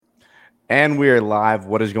And we are live.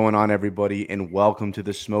 What is going on, everybody? And welcome to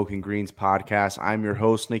the Smoking Greens podcast. I'm your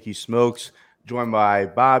host, Nikki Smokes, joined by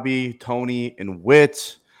Bobby, Tony, and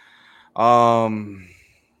Wit.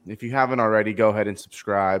 If you haven't already, go ahead and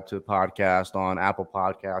subscribe to the podcast on Apple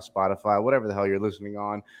Podcasts, Spotify, whatever the hell you're listening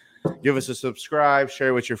on. Give us a subscribe,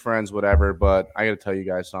 share with your friends, whatever. But I got to tell you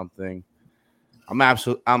guys something. I'm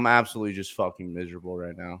absolutely just fucking miserable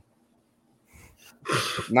right now.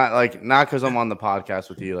 Not because I'm on the podcast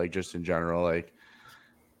with you, like just in general. Like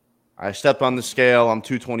I stepped on the scale, I'm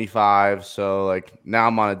 225, so like now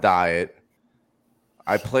I'm on a diet.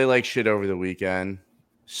 I play like shit over the weekend,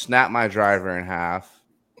 snap my driver in half,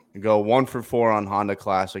 and go 1 for 4 on Honda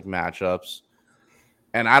Classic matchups.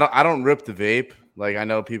 And I don't rip the vape. Like I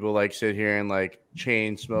know people like sit here and like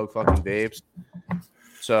chain smoke fucking vapes.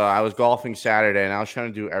 So I was golfing Saturday and I was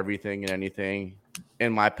trying to do everything and anything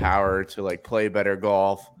in my power to like play better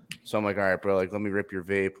golf. So I'm like, all right, bro, like let me rip your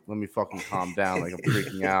vape. Let me fucking calm down. Like I'm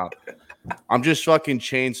freaking out. I'm just fucking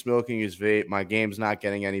chain smoking his vape. My game's not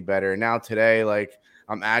getting any better. Now today, like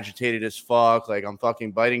I'm agitated as fuck. Like I'm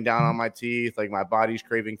fucking biting down on my teeth. Like my body's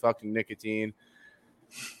craving fucking nicotine.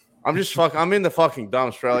 I'm in the fucking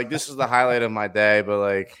dumps, bro. Like this is the highlight of my day, but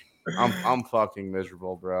like I'm fucking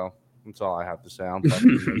miserable, bro. That's all I have to say. I'm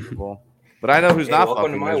fucking miserable. But I know who's not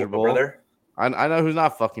fucking miserable. Brother. I know who's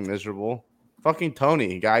not fucking miserable. Fucking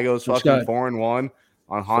Tony. Guy goes fucking 4-1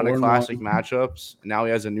 on Honda Classic matchups. And now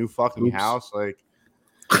he has a new fucking house. Like,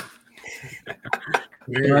 I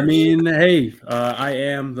mean, hey, I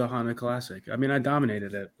am the Honda Classic. I mean, I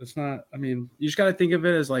dominated it. It's not. I mean, you just got to think of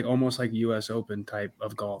it as like almost like U.S. Open type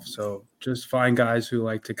of golf. So just find guys who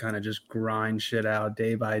like to kind of just grind shit out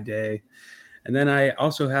day by day. And then I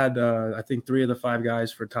also had, I think 3 of the 5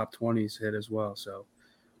 guys for top 20s hit as well. So,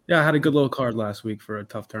 yeah, I had a good little card last week for a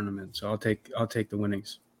tough tournament. So I'll take the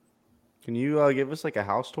winnings. Can you give us like a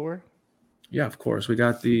house tour? Yeah, of course. We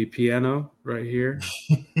got the piano right here.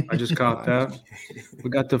 I just caught that. We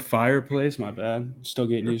got the fireplace. My bad. Still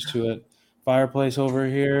getting used to it. Fireplace over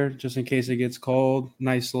here, just in case it gets cold.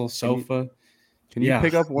 Nice little sofa. Can you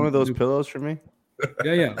pick up one of those pillows for me?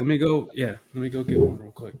 Yeah. Let me go get one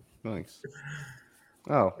real quick. Thanks.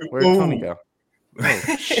 Oh, where did Tony go?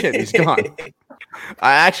 Oh, shit, he's gone.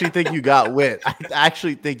 I actually think you got Wit.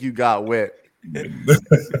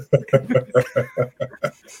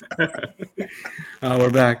 We're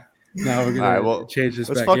back. Now we're gonna change this.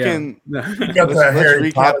 Let's back. fucking. Yeah. Let's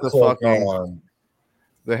recap the fucking.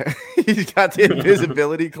 He's got the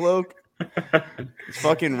invisibility cloak. Let's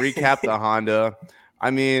fucking recap the Honda.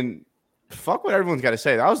 I mean, fuck what everyone's got to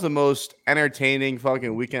say. That was the most entertaining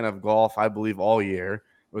fucking weekend of golf, I believe, all year.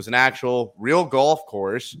 It was an actual real golf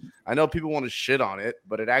course. I know people want to shit on it,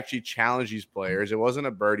 but it actually challenged these players. It wasn't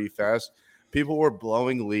a birdie fest. People were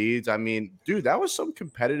blowing leads. I mean, dude, that was some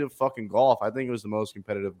competitive fucking golf. I think it was the most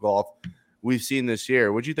competitive golf we've seen this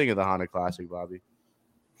year. What'd you think of the Honda Classic, Bobby?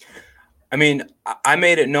 I mean, I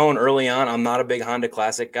made it known early on I'm not a big Honda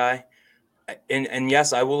Classic guy. And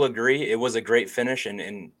yes, I will agree. It was a great finish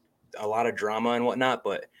and a lot of drama and whatnot,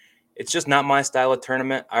 but it's just not my style of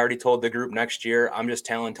tournament. I already told the group next year I'm just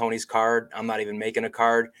tailing Tony's card. I'm not even making a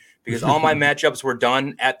card because all my matchups were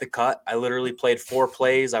done at the cut. I literally played 4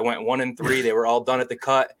 plays. I went 1 and 3. They were all done at the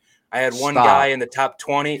cut. I had one guy in the top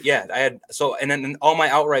 20. Yeah, I had and then all my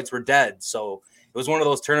outrights were dead. So it was one of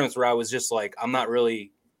those tournaments where I was just like, I'm not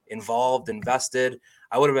really invested.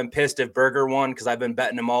 I would have been pissed if Berger won because I've been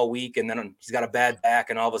betting him all week, and then he's got a bad back,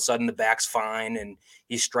 and all of a sudden the back's fine, and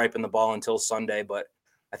he's striping the ball until Sunday. But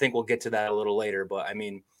I think we'll get to that a little later. But, I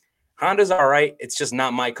mean, Honda's all right. It's just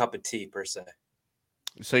not my cup of tea per se.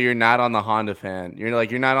 So you're not on the Honda fan. You're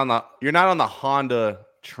not on the Honda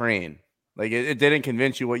train. Like it didn't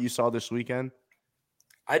convince you what you saw this weekend?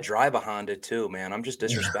 I drive a Honda too, man. I'm just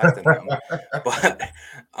disrespecting them. But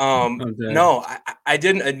no, I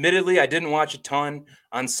didn't. Admittedly, I didn't watch a ton.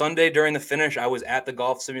 On Sunday during the finish, I was at the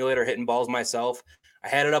golf simulator hitting balls myself. I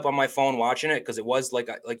had it up on my phone watching it because it was like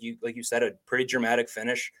you said, a pretty dramatic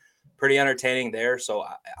finish, pretty entertaining there. So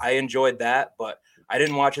I enjoyed that, but I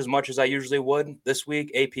didn't watch as much as I usually would this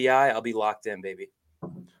week. API, I'll be locked in, baby.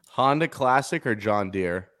 Honda Classic or John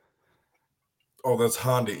Deere? Oh, that's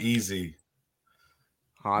Honda easy.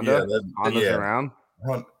 Honda? Yeah, Honda's around?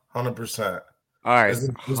 100%. All right. Is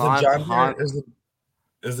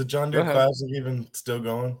the John Deere Classic even still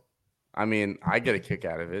going? I mean, I get a kick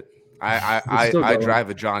out of it. I drive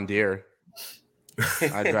a John Deere.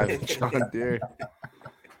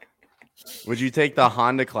 Would you take the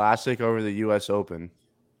Honda Classic over the U.S. Open?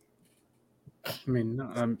 I mean,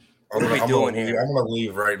 no, what are we doing here? I'm gonna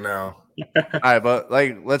leave right now. All right, but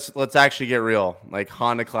like let's actually get real. Like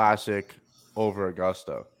Honda Classic over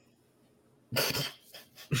Augusta.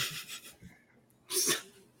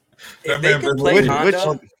 If they could play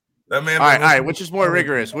Honda, that man. All right. Which is more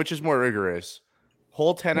rigorous?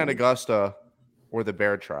 Hole 10 at Augusta or the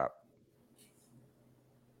Bear Trap?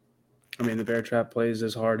 I mean, the Bear Trap plays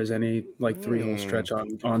as hard as any like 3-hole stretch on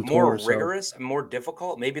more tour. Rigorous and more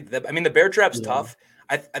difficult. Maybe the Bear Trap's tough.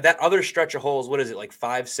 That other stretch of holes, what is it, like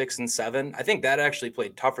 5, 6, and 7? I think that actually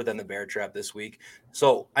played tougher than the Bear Trap this week.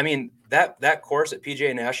 So, I mean, that course at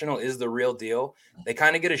PGA National is the real deal. They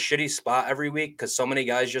kind of get a shitty spot every week because so many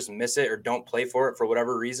guys just miss it or don't play for it for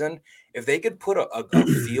whatever reason. If they could put a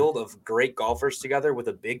field of great golfers together with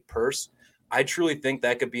a big purse, I truly think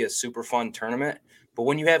that could be a super fun tournament. But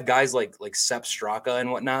when you have guys like Sepp Straka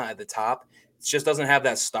and whatnot at the top, it just doesn't have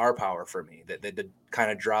that star power for me that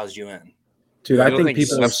kind of draws you in. Dude, I think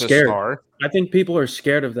people are scared. I think people are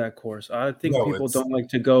scared of that course. I think people don't like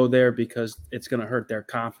to go there because it's going to hurt their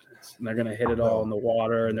confidence. And they're going to hit it all in the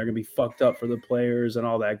water, and they're going to be fucked up for the players and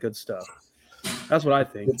all that good stuff. That's what I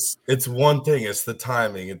think. It's one thing. It's the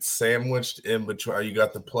timing. It's sandwiched in between. You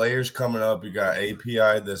got the players coming up. You got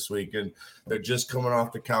API this week, and they're just coming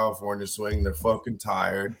off the California swing. They're fucking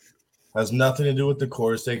tired. Has nothing to do with the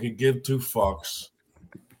course. They could give 2 fucks.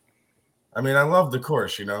 I mean, I love the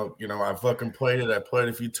course, you know. I fucking played it. I played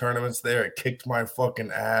a few tournaments there. It kicked my fucking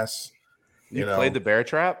ass. You played the Bear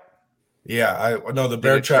Trap? Yeah, the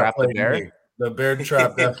Bear Trap played me. The Bear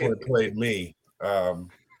Trap definitely played me.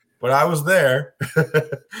 But I was there.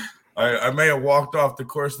 I may have walked off the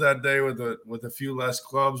course that day with a few less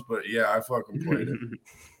clubs, but yeah, I fucking played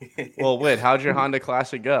it. Well, Whit, how'd your Honda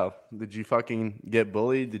Classic go? Did you fucking get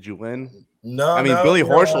bullied? Did you win? No. I mean, Billy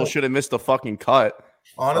Horschel should have missed the fucking cut.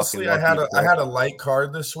 Honestly, I had a light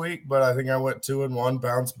card this week, but I think I went 2-1,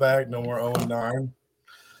 bounce back, no more 0-9.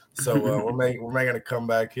 So we're making a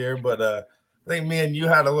comeback here. But I think me and you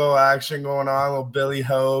had a little action going on, a little Billy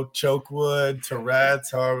Ho, Chokewood,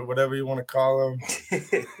 Tourette's, whatever you want to call him.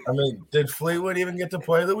 I mean, did Fleetwood even get to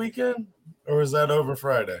play the weekend, or was that over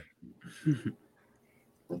Friday?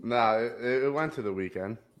 No, it went to the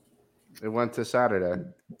weekend. It went to Saturday,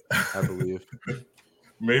 I believe.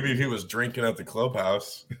 Maybe he was drinking at the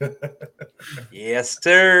clubhouse. Yes,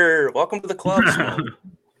 sir. Welcome to the club.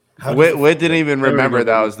 Whit didn't even remember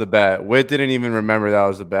that was the bet. But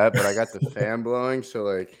I got the fan blowing, so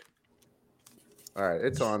like, all right,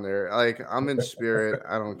 it's on there. Like, I'm in spirit.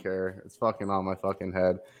 I don't care. It's fucking on my fucking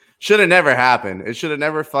head. Should have never happened. It should have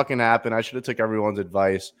never fucking happened. I should have took everyone's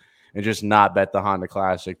advice and just not bet the Honda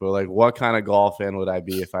Classic. But like, what kind of golf fan would I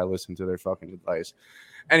be if I listened to their fucking advice?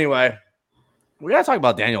 Anyway. We got to talk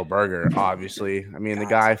about Daniel Berger, obviously. I mean, the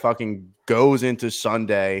guy fucking goes into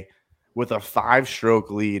Sunday with a 5-stroke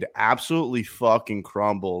lead, absolutely fucking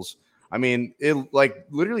crumbles. I mean, it like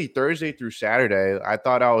literally Thursday through Saturday, I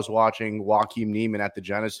thought I was watching Joaquin Niemann at the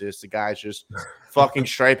Genesis. The guy's just fucking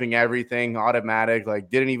striping everything, automatic, like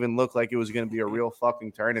didn't even look like it was going to be a real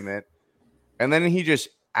fucking tournament. And then he just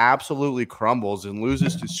absolutely crumbles and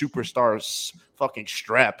loses to superstar fucking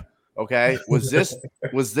Strep. Okay, was this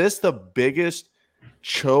the biggest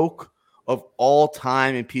choke of all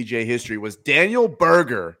time in PGA history? Was Daniel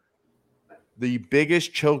Berger the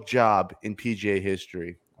biggest choke job in PGA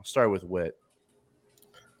history? I'll start with Whit.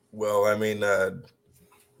 Well, I mean,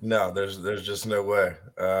 no, there's just no way.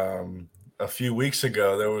 A few weeks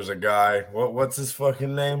ago, there was a guy. What's his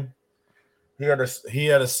fucking name? He had a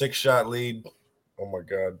 6-shot lead. Oh my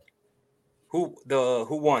god. Who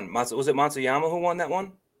won? Was it Matsuyama who won that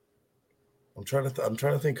one? I'm trying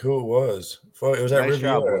to think who it was. It was at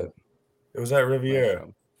Riviera. It was at Riviera.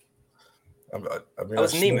 I mean, that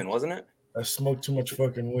was Neiman, wasn't it? I smoked too much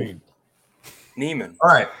fucking weed. Neiman.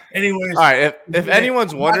 All right. Anyways. All right. If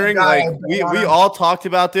anyone's wondering, like we all talked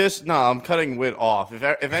about this. No, I'm cutting Whit off.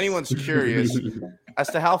 If anyone's curious as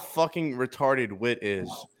to how fucking retarded Whit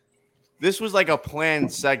is, this was like a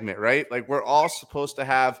planned segment, right? Like we're all supposed to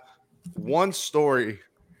have one story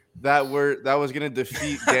that was gonna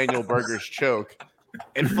defeat Daniel Berger's choke,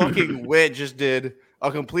 and fucking Whit just did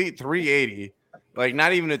a complete 380, like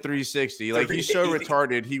not even a 360. Like he's so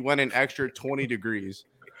retarded, he went an extra 20 degrees.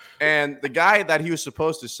 And the guy that he was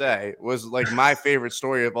supposed to say was like my favorite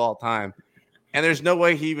story of all time, and there's no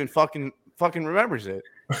way he even fucking remembers it.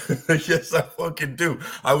 Yes, I fucking do.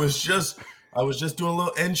 I was just doing a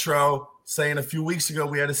little intro saying a few weeks ago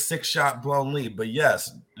we had a 6-shot blown lead, but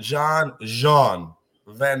yes, Jean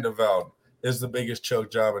Van de Velde is the biggest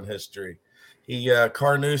choke job in history. He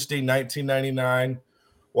Carnoustie 1999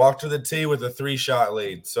 walked to the tee with a 3-shot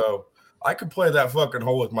lead. So I could play that fucking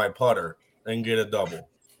hole with my putter and get a double.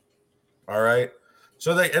 All right.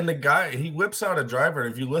 So the guy, he whips out a driver,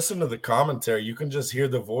 and if you listen to the commentary, you can just hear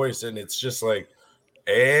the voice, and it's just like,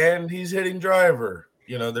 and he's hitting driver.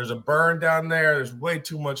 You know, there's a burn down there. There's way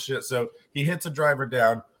too much shit. So he hits a driver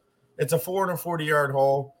down. It's a 440-yard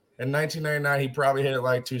hole. In 1999, he probably hit it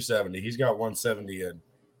like 270. He's got 170 in.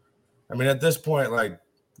 I mean, at this point, like,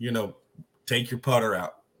 you know, take your putter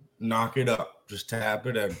out, knock it up, just tap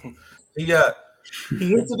it in. He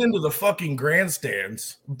hits it into the fucking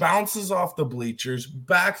grandstands, bounces off the bleachers,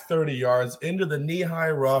 back 30 yards into the knee-high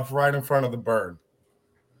rough right in front of the burn.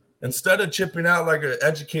 Instead of chipping out like an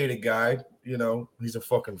educated guy, you know, he's a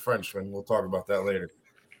fucking Frenchman. We'll talk about that later.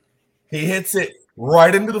 He hits it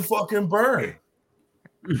right into the fucking burn.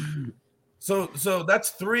 So that's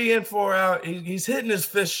 3 in, 4 out. He's hitting his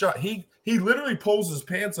fifth shot. He literally pulls his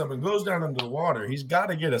pants up and goes down into the water. He's got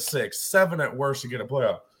to get a 6, 7 at worst to get a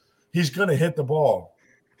playoff. He's gonna hit the ball.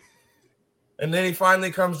 And then he finally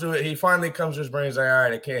comes to it. He finally comes to his brain. He's like, all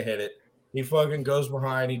right, I can't hit it. He fucking goes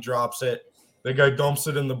behind. He drops it. The guy dumps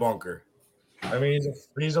it in the bunker. I mean,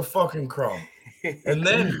 he's a fucking crumb. And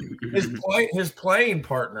then his playing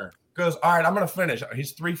partner goes, all right, I'm gonna finish.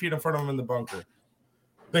 He's 3 feet in front of him in the bunker.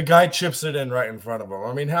 The guy chips it in right in front of him.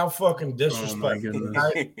 I mean, how fucking disrespectful.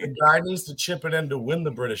 The guy needs to chip it in to win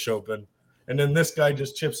the British Open, and then this guy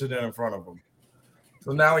just chips it in front of him.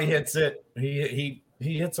 So now he hits it. He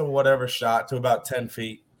hits a whatever shot to about 10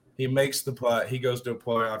 feet. He makes the putt. He goes to a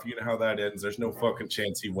playoff. You know how that ends. There's no fucking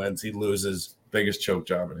chance he wins. He loses. Biggest choke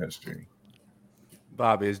job in history.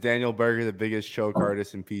 Bobby, is Daniel Berger the biggest choke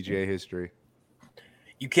artist in PGA history?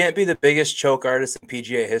 You can't be the biggest choke artist in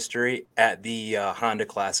PGA history at the Honda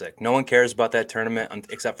Classic. No one cares about that tournament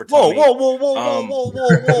except for Tommy. Whoa.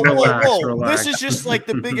 Relax. This is just like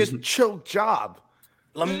the biggest choke job.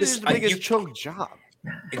 This is the biggest choke job.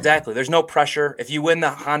 Exactly. There's no pressure. If you win the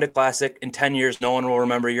Honda Classic in 10 years, no one will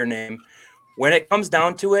remember your name. When it comes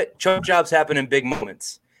down to it, choke jobs happen in big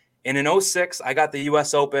moments. And in 2006, I got the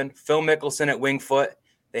U.S. Open. Phil Mickelson at Winged Foot.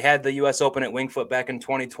 They had the U.S. Open at Winged Foot back in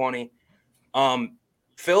 2020.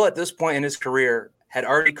 Phil, at this point in his career, had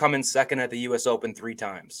already come in second at the U.S. Open 3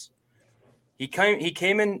 times. He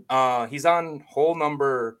came in. He's on hole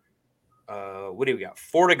number. What do we got?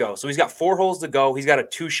 4 to go. So he's got 4 holes to go. He's got a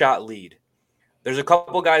 2-shot lead. There's a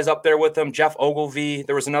couple guys up there with him. Jeff Ogilvy.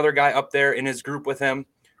 There was another guy up there in his group with him.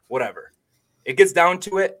 Whatever. It gets down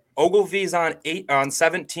to it. Ogilvy's on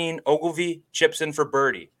 17. Ogilvy chips in for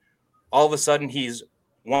birdie. All of a sudden, he's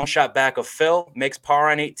 1 shot back of Phil. Makes par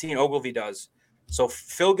on 18. Ogilvy does. So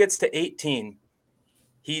Phil gets to 18.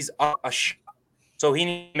 He's up a shot. So he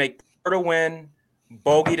needs to make par to win,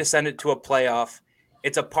 bogey to send it to a playoff.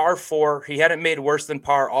 It's a par 4. He hadn't made worse than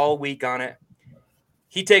par all week on it.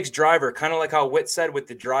 He takes driver, kind of like how Witt said with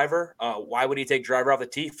the driver. Why would he take driver off the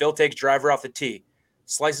tee? Phil takes driver off the tee,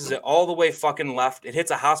 slices it all the way fucking left. It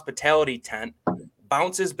hits a hospitality tent,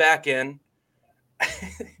 bounces back in.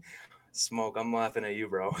 Smoke, I'm laughing at you,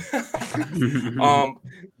 bro.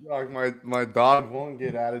 My dog won't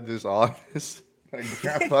get out of this office. My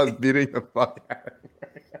grandpa's beating the fuck out of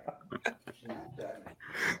me.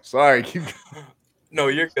 Sorry, keep going. No,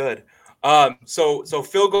 you're good. So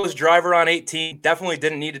Phil goes driver on 18. Definitely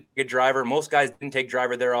didn't need to take a driver. Most guys didn't take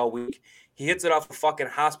driver there all week. He hits it off a fucking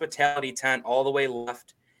hospitality tent all the way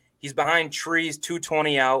left. He's behind trees,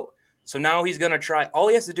 220 out. So now he's going to try. All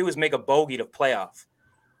he has to do is make a bogey to playoff.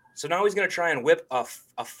 So now he's going to try and whip a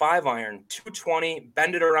 5-iron, 220,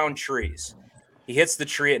 bend it around trees. He hits the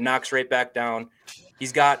tree. It knocks right back down. He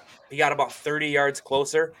got about 30 yards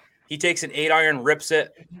closer. He takes an 8-iron, rips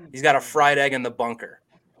it. He's got a fried egg in the bunker.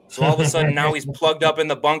 So all of a sudden now he's plugged up in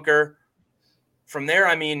the bunker. From there,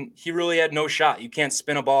 I mean, he really had no shot. You can't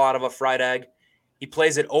spin a ball out of a fried egg. He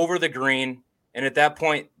plays it over the green. And at that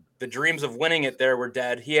point, the dreams of winning it there were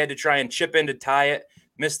dead. He had to try and chip in to tie it,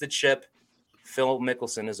 miss the chip. Phil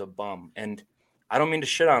Mickelson is a bum. And I don't mean to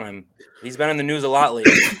shit on him. He's been in the news a lot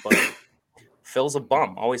lately, but Phil's a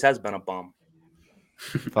bum. Always has been a bum.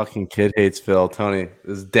 Fucking kid hates Phil. Tony,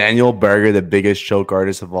 is Daniel Berger the biggest choke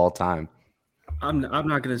artist of all time? I'm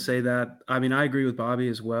not going to say that. I mean, I agree with Bobby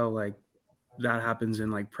as well. Like, that happens in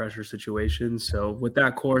like pressure situations. So with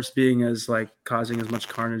that course being as like causing as much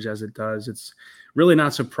carnage as it does, it's really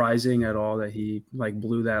not surprising at all that he like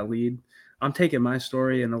blew that lead. I'm taking my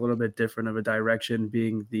story in a little bit different of a direction,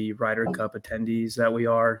 being the Ryder Cup attendees that we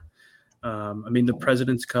are. I mean, the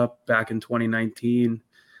President's Cup back in 2019.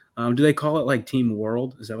 Do they call it like Team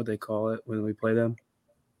World? Is that what they call it when we play them?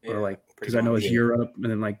 Yeah, or like, because I know it's Europe and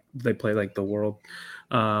then like they play like the World.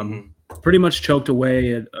 Mm-hmm. Pretty much choked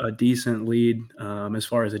away a decent lead as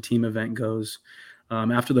far as a team event goes.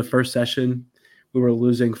 After the first session, we were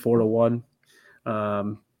losing 4-1.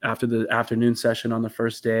 After the afternoon session on the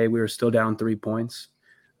first day, we were still down 3 points,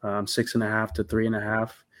 6.5 to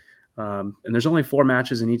 3.5. And there's only 4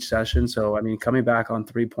 matches in each session. So, I mean, coming back on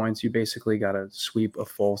 3 points, you basically got to sweep a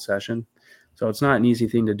full session. So it's not an easy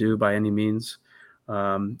thing to do by any means.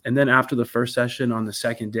 And then after the first session on the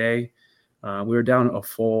second day, we were down a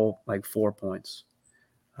full 4 points,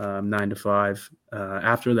 9-5.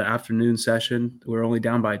 After the afternoon session, we were only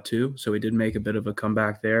down by 2. So we did make a bit of a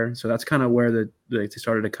comeback there. So that's kind of where they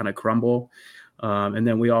started to kind of crumble. And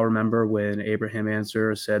then we all remember when Abraham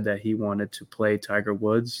Ancer said that he wanted to play Tiger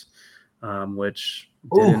Woods, which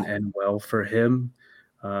didn't end well for him.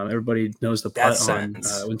 Everybody knows the putt on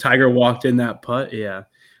when Tiger walked in that putt,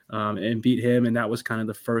 and beat him, and that was kind of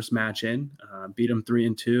the first match in. Beat him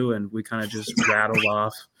 3-2, and we kind of just rattled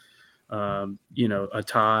off, a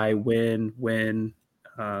tie, win,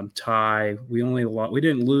 tie. We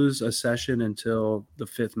didn't lose a session until the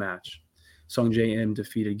 5th match. Sung Jae Im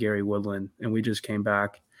defeated Gary Woodland, and we just came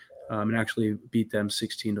back and actually beat them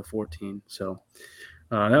 16-14. So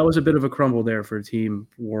that was a bit of a crumble there for Team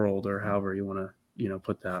World, or however you want to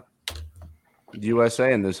put that.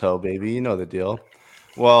 USA in this hoe, baby. You know the deal.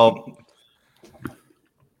 Well,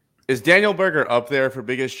 is Daniel Berger up there for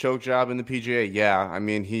biggest choke job in the PGA? Yeah. I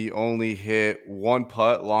mean, he only hit 1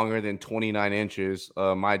 putt longer than 29 inches.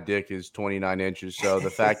 My dick is 29 inches. So the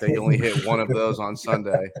fact that he only hit 1 of those on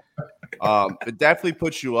Sunday, it definitely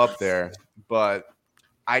puts you up there. But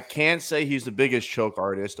I can't say he's the biggest choke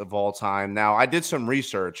artist of all time. Now, I did some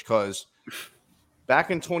research because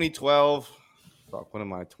back in 2012, what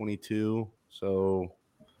am I, 22? So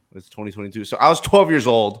it's 2022. So I was 12 years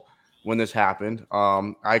old when this happened.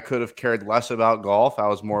 I could have cared less about golf. I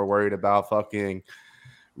was more worried about fucking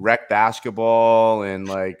rec basketball and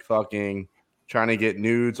fucking trying to get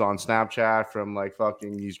nudes on Snapchat from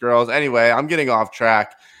fucking these girls. Anyway, I'm getting off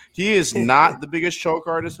track. He is not the biggest choke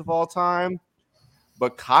artist of all time,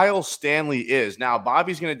 but Kyle Stanley is. Now,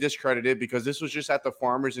 Bobby's going to discredit it because this was just at the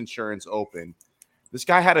Farmers Insurance Open. This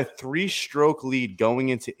guy had a 3-stroke lead going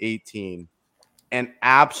into 18 and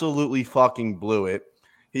absolutely fucking blew it.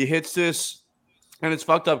 He hits this, and it's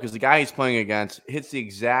fucked up because the guy he's playing against hits the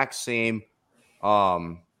exact same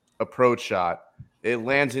approach shot. It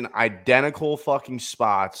lands in identical fucking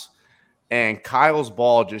spots, and Kyle's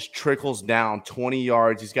ball just trickles down 20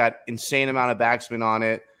 yards. He's got insane amount of backspin on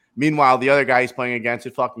it. Meanwhile, the other guy he's playing against,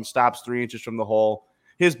 it fucking stops 3 inches from the hole.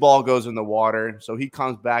 His ball goes in the water, so he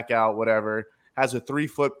comes back out, whatever, has a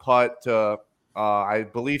 3-foot putt to, I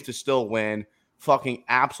believe, to still win. Fucking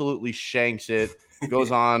absolutely shanks it.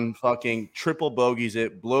 Goes on fucking triple bogeys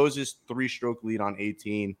it. Blows his 3-stroke lead on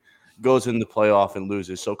 18. Goes in the playoff and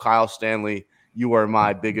loses. So Kyle Stanley, you are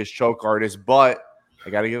my biggest choke artist. But I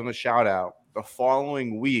got to give him a shout out. The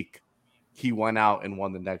following week, he went out and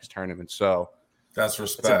won the next tournament. So that's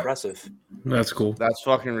respect. That's impressive. That's cool. That's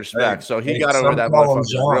fucking respect. So he got over that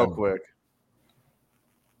motherfucker real quick.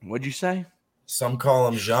 What'd you say? Some call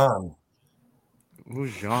him Jean.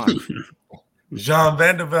 Who's Jean? Jean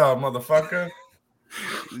Van de Velde, motherfucker.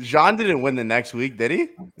 Jean didn't win the next week, did he?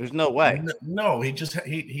 There's no way. No,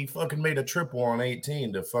 he fucking made a triple on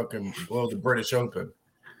 18 to fucking blow the British Open.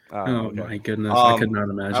 Oh okay. My goodness, I could not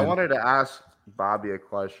imagine. I wanted to ask Bobby a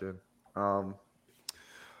question. Who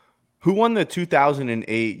won the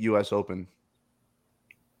 2008 U.S. Open?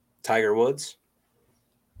 Tiger Woods.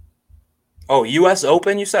 Oh, U.S.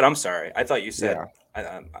 Open, you said? I'm sorry. I thought you said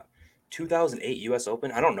 2008 U.S.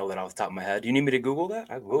 Open. I don't know that off the top of my head. Do you need me to Google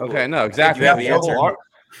that? Okay, no, exactly.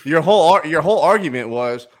 Your whole argument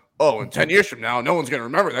was, in 10 years from now, no one's going to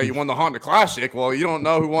remember that you won the Honda Classic. Well, you don't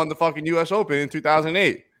know who won the fucking U.S. Open in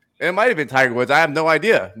 2008. It might have been Tiger Woods. I have no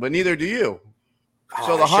idea, but neither do you.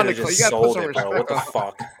 So the Honda, you got to put some respect. What the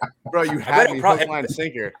fuck, bro? You had me hook, line,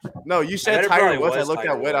 sinker. No, you said Tiger Woods. I looked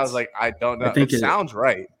at Wood. I was like, I don't know. It sounds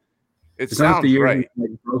right. It sounds right. He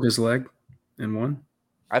broke his leg and won.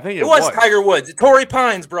 I think it was Tiger Woods. Torrey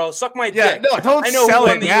Pines, bro. Suck my dick. No, don't sell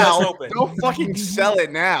it now. Don't fucking sell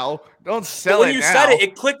it now. Don't sell it now. When you said it,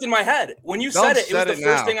 it clicked in my head. When you said it, it was the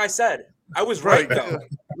first thing I said. I was right though.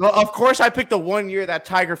 Well, of course I picked the 1 year that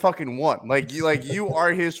Tiger fucking won. You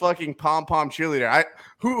are his fucking pom-pom cheerleader.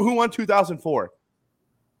 Who won 2004?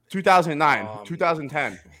 2009,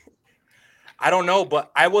 2010. I don't know,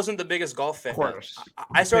 but I wasn't the biggest golf fan. Of course.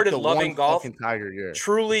 I started loving golf. Tiger year.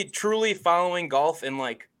 Truly following golf in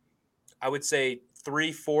I would say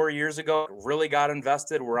 3-4 years ago. Really got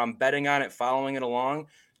invested where I'm betting on it, following it along.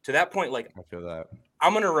 To that point, I feel that.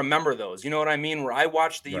 I'm going to remember those. You know what I mean? Where I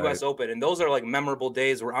watched the U.S. Open, and those are memorable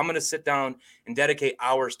days where I'm going to sit down and dedicate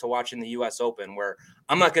hours to watching the U.S. Open, where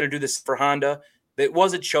I'm not going to do this for Honda. It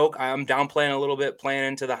was a choke. I'm downplaying a little bit, playing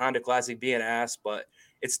into the Honda Classic being ass, but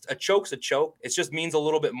a choke's a choke. It just means a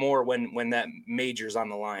little bit more when that major's on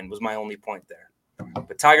the line was my only point there.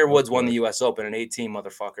 But Tiger Woods won the U.S. Open in 18,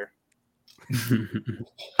 motherfucker.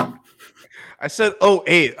 I said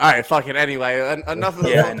 08. All right, fuck it. Anyway, enough of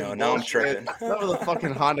the Yeah, I fucking know. Now I'm bullshit. tripping. Enough of the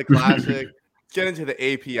fucking Honda Classic. Get into the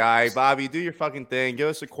API. Bobby, do your fucking thing. Give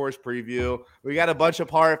us a course preview. We got a bunch of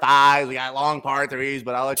par fives. We got long par threes,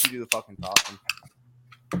 but I'll let you do the fucking talking.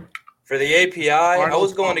 For the API, I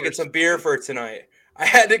was going to get some beer for tonight. I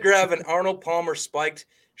had to grab an Arnold Palmer spiked.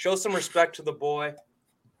 Show some respect to the boy.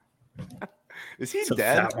 Is he It's a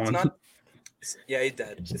dead? fat one. Yeah, he's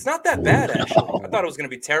dead. It's not that bad, actually. I thought it was going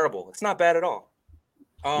to be terrible. It's not bad at all.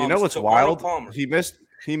 You know what's so wild? Arnold Palmer. He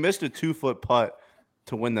missed a 2-foot putt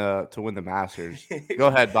to win the Masters. Go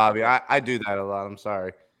ahead, Bobby. I do that a lot. I'm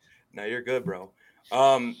sorry. No, you're good, bro.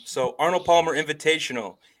 So Arnold Palmer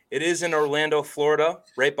Invitational. It is in Orlando, Florida,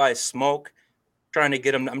 right by Smoke.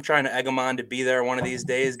 I'm trying to egg him on to be there one of these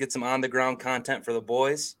days, get some on the ground content for the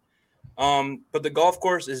boys. But the golf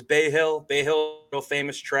course is Bay Hill, real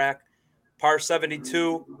famous track. Par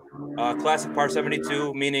 72, classic par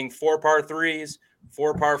 72, meaning 4 par 3s,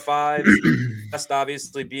 4 par 5s, best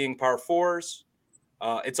obviously being par 4s.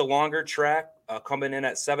 It's a longer track, coming in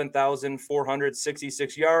at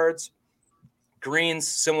 7,466 yards. Greens,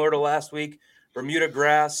 similar to last week, Bermuda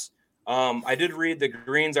grass. I did read the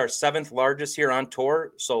greens are 7th largest here on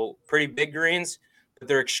tour, so pretty big greens, but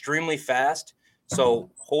they're extremely fast. So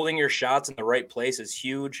holding your shots in the right place is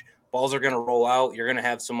huge. Balls are going to roll out. You're going to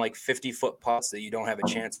have some like 50-foot putts that you don't have a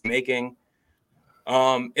chance of making.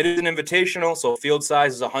 It is an invitational, so field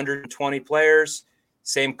size is 120 players.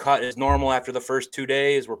 Same cut as normal after the first 2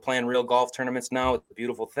 days. We're playing real golf tournaments now. It's a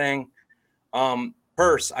beautiful thing.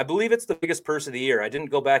 Purse, I believe it's the biggest purse of the year. I didn't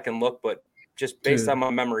go back and look, but just based on my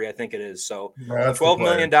memory, I think it is. So $12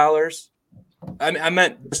 million. I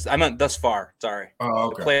meant thus far. Sorry.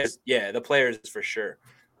 Oh, okay. The players for sure.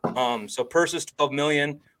 So purse is $12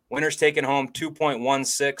 million. Winners taking home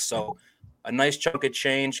 2.16. So a nice chunk of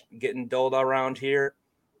change getting doled around here.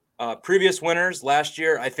 Previous winners last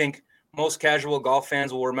year, I think most casual golf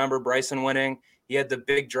fans will remember Bryson winning. He had the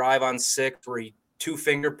big drive on 6 where he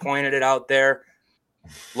 2-finger pointed it out there.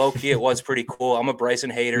 Low key, it was pretty cool. I'm a Bryson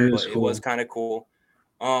hater, but it was kind of cool.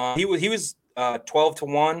 He was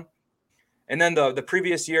 12-1, and then the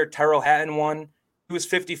previous year, Tyrrell Hatton won. He was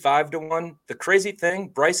 55-1. The crazy thing,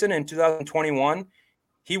 Bryson in 2021,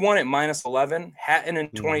 he won at -11. Hatton in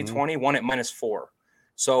 2020 won at -4.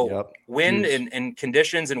 So wind and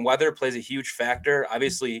conditions and weather plays a huge factor.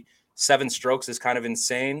 Obviously, 7 strokes is kind of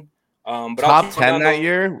insane. But top 10 that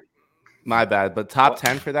year. My bad, but top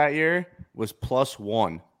 10 for that year was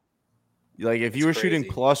 +1. Like if you were shooting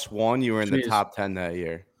 +1, you were in the top 10 that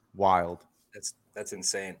year. Wild. That's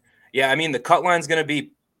insane. Yeah, I mean the cut line's gonna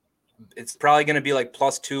be. It's probably gonna be like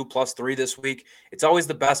 +2, +3 this week. It's always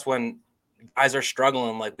the best when guys are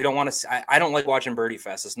struggling. Like we don't want to. I don't like watching Birdie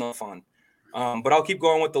Fest. It's no fun. But I'll keep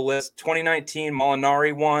going with the list. 2019,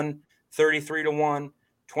 Molinari won 33-1.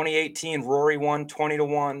 2018, Rory won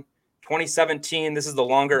 20-1. 2017, this is the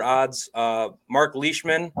longer odds. Mark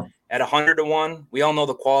Leishman at 100-1. We all know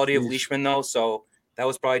the quality of Leishman, though, so that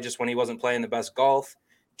was probably just when he wasn't playing the best golf.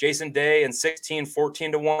 Jason Day in 16,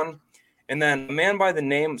 14-1. And then a man by the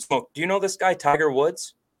name, Smoke, do you know this guy, Tiger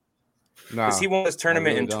Woods? No. Because he won this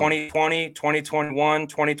tournament in 2020, 2021,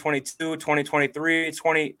 2022, 2023,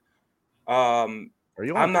 20. I'm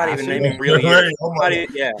not even naming real years.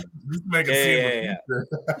 Yeah.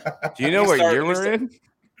 Do you know what year we're in?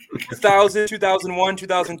 2000, 2001,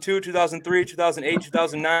 2002, 2003, 2008,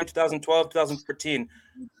 2009, 2012, 2013.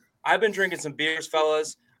 I've been drinking some beers,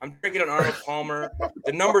 fellas. I'm drinking an Arnold Palmer.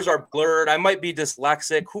 The numbers are blurred. I might be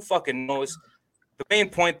dyslexic. Who fucking knows? The main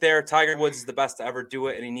point there, Tiger Woods is the best to ever do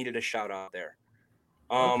it, and he needed a shout out there.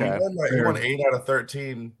 He won 8 out of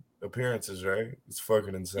 13 appearances, right? It's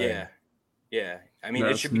fucking insane. Yeah. I mean,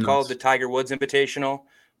 it should be called the Tiger Woods Invitational,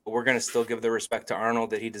 but we're going to still give the respect to Arnold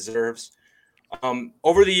that he deserves.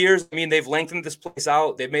 Over the years, I mean, they've lengthened this place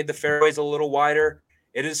out. They've made the fairways a little wider.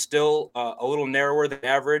 It is still a little narrower than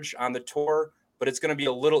average on the tour, but it's going to be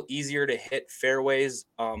a little easier to hit fairways.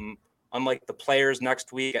 Unlike the Players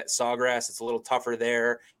next week at Sawgrass, it's a little tougher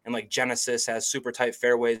there. And like Genesis has super tight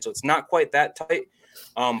fairways, so it's not quite that tight.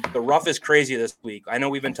 The rough is crazy this week. I know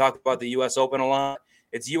we've been talking about the U.S. Open a lot.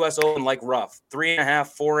 It's U.S. Open like rough, 3.5,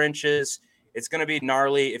 4 inches. It's going to be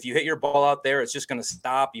gnarly. If you hit your ball out there, it's just going to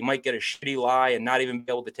stop. You might get a shitty lie and not even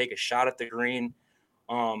be able to take a shot at the green.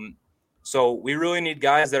 So we really need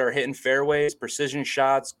guys that are hitting fairways, precision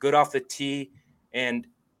shots, good off the tee. And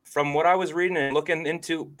from what I was reading and looking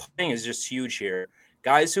into, putting is just huge here.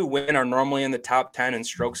 Guys who win are normally in the top 10 in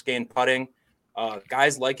strokes gained putting.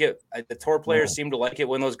 Guys like it. The tour players seem to like it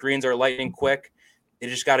when those greens are lightning quick. They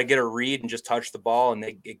just got to get a read and just touch the ball, and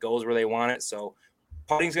it goes where they want it. So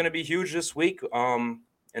putting's going to be huge this week. And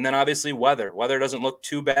then obviously weather. Weather doesn't look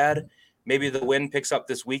too bad. Maybe the wind picks up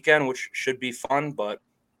this weekend, which should be fun. But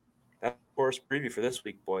that's of course preview for this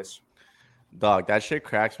week, boys. Dog, that shit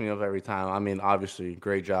cracks me up every time. I mean, obviously,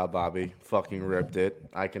 great job, Bobby. Fucking ripped it.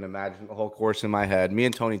 I can imagine the whole course in my head. Me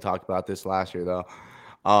and Tony talked about this last year, though.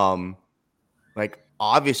 Like,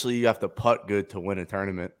 obviously, you have to putt good to win a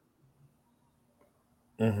tournament.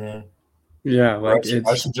 Mm-hmm. Yeah, like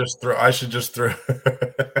I should just throw. I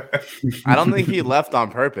don't think he left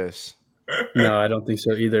on purpose. No, I don't think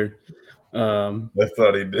so either. I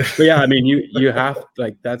thought he did. But yeah, I mean, you have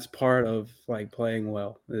like that's part of like playing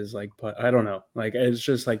well is like putt. I don't know, like it's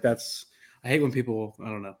just like that's. I hate when people. I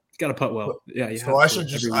don't know. Got to putt well. Yeah. You so I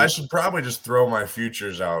should probably just throw my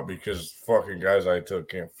futures out because fucking guys I took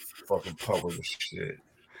can't fucking putt with this shit.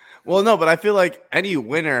 Well, no, but I feel like any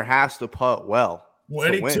winner has to putt well. Well,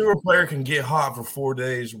 any tour player can get hot for 4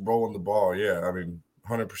 days rolling the ball. Yeah, I mean,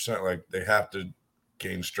 100%. Like they have to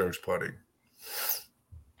gain strokes putting.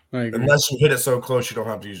 Unless you hit it so close, you don't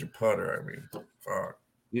have to use your putter. I mean, fuck.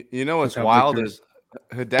 You know what's wild is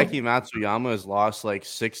Hideki Matsuyama has lost like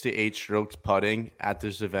 6 to 8 strokes putting at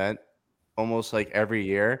this event almost like every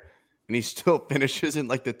year, and he still finishes in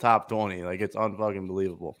like the top 20. Like it's unfucking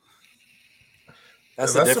believable.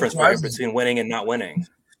 That's the difference between winning and not winning,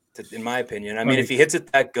 in my opinion. I mean, if he hits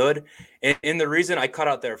it that good, and the reason I cut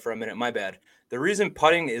out there for a minute, my bad. The reason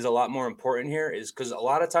putting is a lot more important here is because a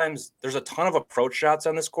lot of times there's a ton of approach shots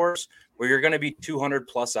on this course where you're going to be 200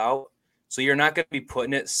 plus out. So you're not going to be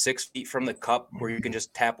putting it 6 feet from the cup where you can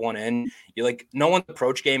just tap one in. You're like, no one's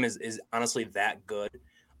approach game is honestly that good.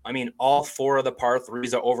 I mean, all 4 of the par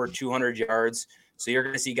 3s are over 200 yards. So you're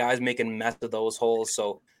going to see guys making mess of those holes.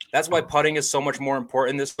 So that's why putting is so much more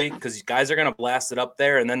important this week because guys are going to blast it up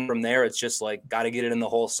there. And then from there, it's just like, got to get it in the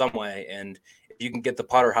hole some way. And if you can get the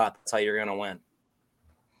putter hot, that's how you're going to win.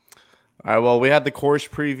 All right, well, we had the course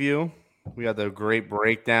preview. We had the great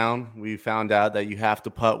breakdown. We found out that you have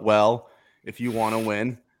to putt well if you want to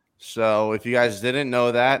win. So if you guys didn't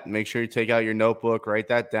know that, make sure you take out your notebook, write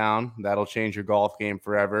that down. That'll change your golf game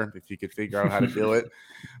forever if you could figure out how to do it.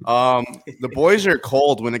 The boys are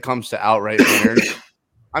cold when it comes to outright winners.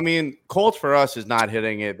 I mean, cold for us is not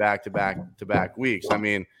hitting it back-to-back weeks. I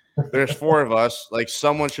mean, there's 4 of us. Like,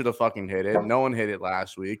 someone should have fucking hit it. No one hit it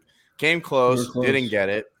last week. Came close. Didn't get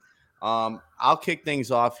it. I'll kick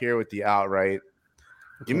things off here with the outright.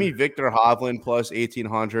 Give me Victor Hovland plus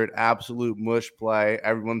 1,800. Absolute mush play.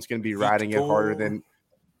 Everyone's going to be riding it harder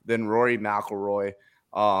than Rory McIlroy.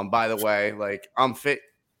 By the way, like I'm fit.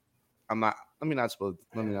 I'm not. Let me not spill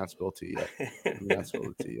tea yet.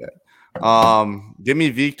 Give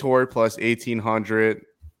me Victor plus 1,800.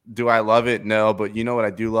 Do I love it? No, but you know what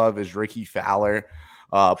I do love is Ricky Fowler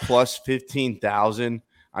plus 15,000.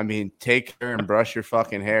 I mean, take care and brush your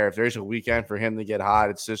fucking hair. If there's a weekend for him to get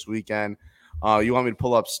hot, it's this weekend. You want me to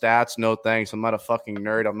pull up stats? No, thanks. I'm not a fucking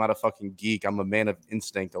nerd. I'm not a fucking geek. I'm a man of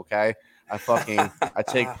instinct, okay? I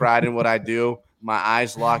take pride in what I do. My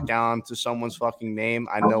eyes lock down to someone's fucking name.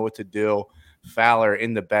 I know what to do. Fowler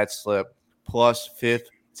in the bet slip, plus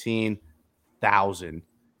 15,000.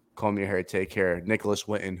 Comb your hair. Take care. Nicholas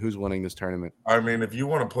Winton, who's winning this tournament? I mean, if you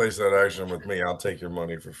want to place that action with me, I'll take your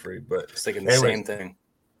money for free. But just thinking the same thing.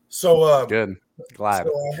 So good. Glad.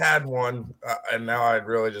 So I had one, and now I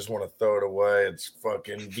really just want to throw it away. It's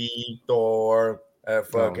fucking Victor at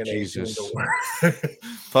fucking Jesus.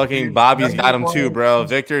 Fucking Bobby's got him too, bro.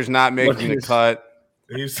 Victor's not making the cut.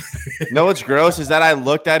 No, what's gross is that I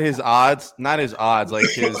looked at his odds, not his odds, like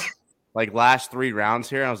his last 3 rounds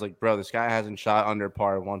here. And I was like, bro, this guy hasn't shot under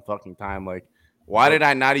par one fucking time. Like, why did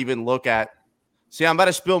I not even look at? See, I'm about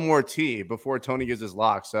to spill more tea before Tony gives his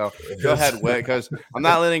lock. So go ahead, Whit, because I'm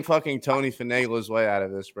not letting fucking Tony finagle his way out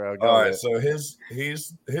of this, bro. All right, so his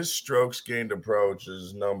strokes gained approach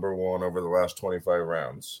is number 1 over the last 25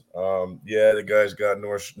 rounds. The guy's got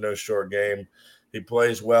no short game. He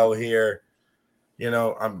plays well here. You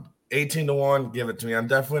know, I'm 18-1. Give it to me. I'm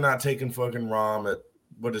definitely not taking fucking Rahm at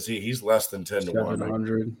what is he? He's less than 10-1.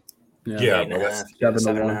 700. Yeah,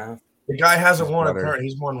 7-1. The guy hasn't won a tournament.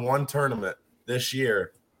 He's won 1 tournament this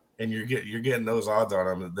year, and you're getting those odds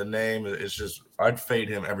on him. The name is just I'd fade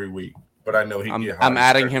him every week, but I know I'm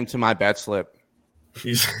adding him to my bet slip.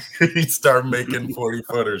 He'd start making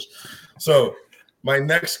 40-footers. So my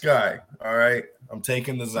next guy, all right, I'm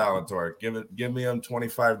taking the Zalator. Give me him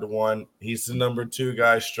 25-1. He's the number 2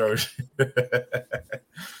 guy strokes.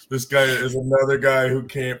 This guy is another guy who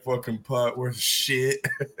can't fucking putt worth shit.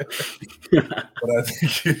 But I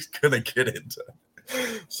think he's gonna get it done.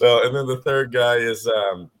 So, and then the third guy is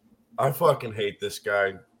I fucking hate this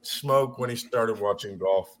guy. Smoke when he started watching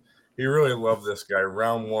golf. He really loved this guy.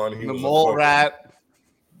 Round one, he The was mole rat.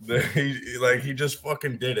 he just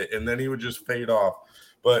fucking did it, and then he would just fade off.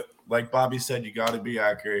 But like Bobby said, you got to be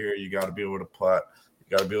accurate here. You got to be able to putt.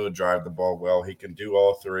 You got to be able to drive the ball well. He can do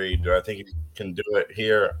all three. Do I think he can do it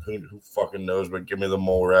here? Who fucking knows? But give me the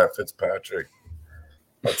mole rat, Fitzpatrick.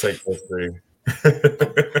 I'll take those three.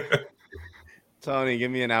 Tony, give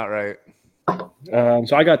me an outright.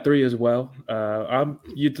 So I got 3 as well.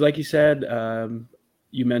 Like you said,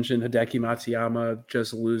 you mentioned Hideki Matsuyama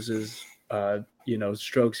just loses,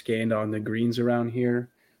 strokes gained on the greens around here.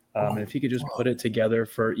 And if he could just put it together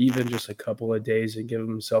for even just a couple of days and give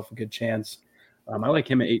himself a good chance, I like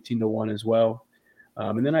him at 18-1 as well.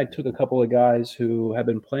 And then I took a couple of guys who have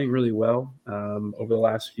been playing really well over the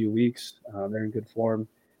last few weeks. They're in good form.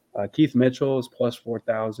 Keith Mitchell is plus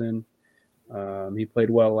 4,000. He played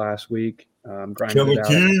well last week. Grinded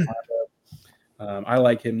it out. I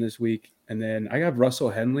like him this week. And then I got Russell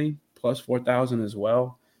Henley plus 4,000 as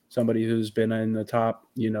well. Somebody who's been in the top,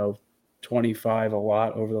 25 a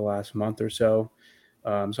lot over the last month or so.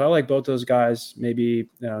 So I like both those guys. Maybe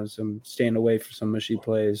some staying away for some mushy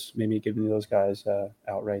plays. Maybe giving those guys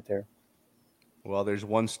out right there. Well, there's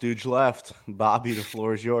one stooge left. Bobby, the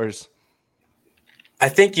floor is yours. I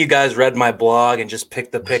think you guys read my blog and just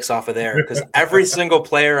picked the picks off of there because every single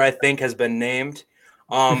player I think has been named.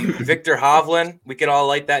 Victor Hovland, we could all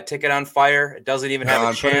light that ticket on fire. It doesn't even have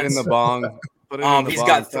a chance. Put it in the bong. He's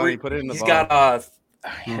got 3. Put it in the he's bong. got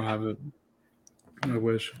I don't have it. I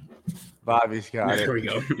wish. Bobby's got it. There we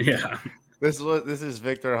go. Yeah. This is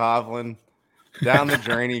Victor Hovland. Down the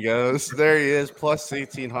drain he goes. There he is, plus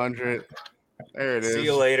 1,800. There it is. See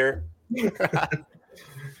you later.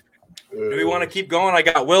 Do we want to keep going? I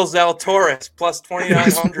got Will Zalatoris plus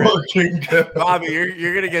 2,900. Bobby,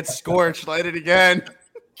 you're gonna get scorched. Light it again.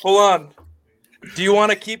 Hold on. Do you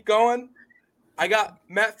want to keep going? I got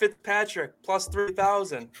Matt Fitzpatrick plus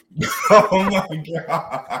 3,000. Oh my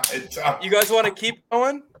god! You guys want to keep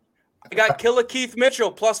going? I got Killer Keith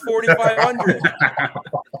Mitchell plus 4,500.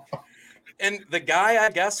 And the guy, I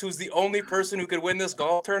guess, who's the only person who could win this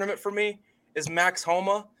golf tournament for me is Max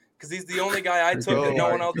Homa, because he's the only guy I took that no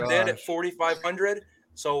one else did at 4,500.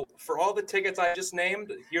 So for all the tickets I just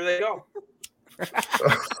named, here they go.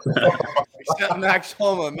 Except Max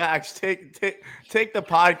Homa. Max, take the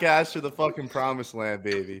podcast to the fucking promised land,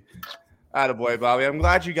 baby. Attaboy, Bobby. I'm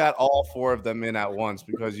glad you got all 4 of them in at once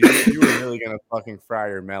because you were really gonna fucking fry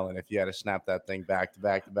your melon if you had to snap that thing back to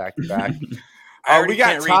back to back to back. I already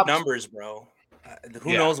can't read numbers, bro.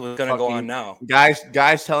 Who knows what's gonna go on now?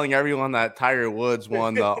 Guys telling everyone that Tiger Woods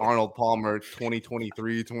won the Arnold Palmer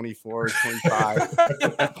 2023, 24,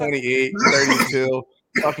 25, 28, 32.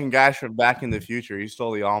 Fucking guys from back in the future. He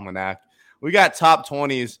stole the almanac. We got top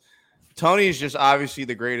 20s. Tony's just obviously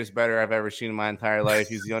the greatest bettor I've ever seen in my entire life.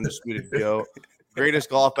 He's the undisputed GOAT. Greatest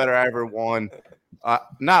golf bettor I ever won.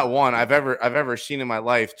 Not one I've ever seen in my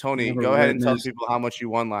life. Tony, go ahead and tell people how much you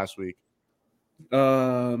won last week.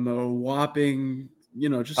 A whopping,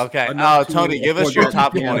 just okay. Oh, Tony, give us your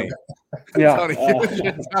top 20. Yeah. Tony, give us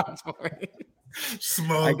your top 20.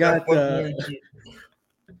 Smoke.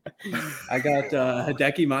 I got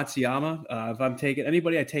Hideki Matsuyama. If I'm taking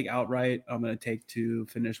anybody I take outright, I'm going to take to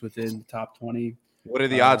finish within the top 20. What are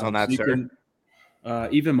the odds on that, sir?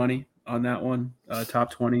 Even money on that one. Top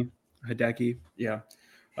 20, Hideki. Yeah.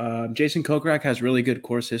 Jason Kokrak has really good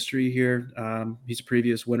course history here. He's a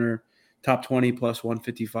previous winner. Top 20 plus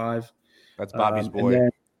 155. That's Bobby's boy. And then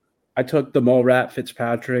I took the mole rat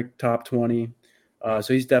Fitzpatrick, top 20.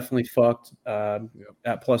 So he's definitely fucked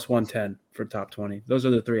at plus 110 for top 20. Those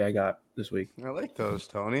are the 3 I got this week. I like those,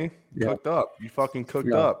 Tony. Yeah. Cooked up. You fucking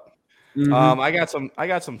cooked up. Mm-hmm. I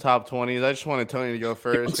got some top 20s. I just wanted Tony to go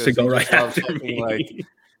first. To go right after me. Like,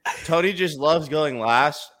 Tony just loves going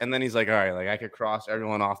last, and then he's like, all right, like I could cross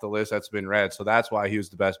everyone off the list that's been read. So that's why he was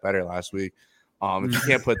the best bettor last week. If you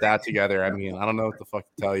can't put that together, I mean, I don't know what the fuck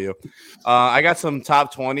to tell you. I got some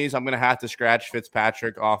top 20s. I'm going to have to scratch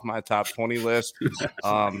Fitzpatrick off my top 20 list.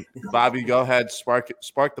 Bobby, go ahead. Spark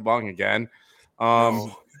the bong again.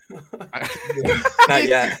 Not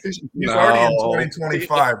yet. He's already in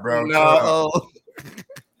 2025, bro. No.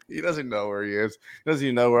 He doesn't know where he is. He doesn't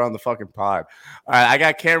even know we're on the fucking pod. All right, I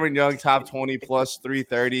got Cameron Young, top 20, plus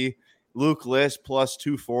 330. Luke List plus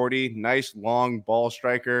 240. Nice long ball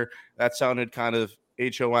striker. That sounded kind of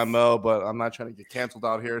HOMO, but I'm not trying to get canceled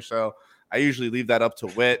out here, so I usually leave that up to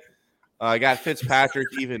Wit. I got Fitzpatrick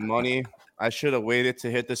even money. I should have waited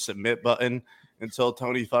to hit the submit button until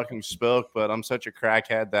Tony fucking spoke, but I'm such a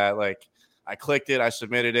crackhead that like I clicked it, I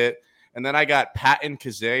submitted it. And then I got Patton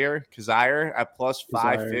Kazire at plus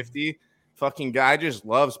 550. Fucking guy just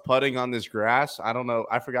loves putting on this grass. I don't know.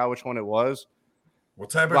 I forgot which one it was. What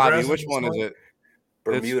type of Bobby, grass? which one is it?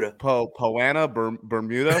 Bermuda. It's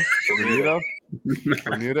Bermuda.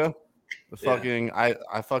 Bermuda. The fucking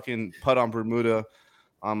I fucking putt on Bermuda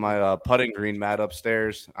on my putting green mat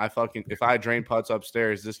upstairs. If I drain putts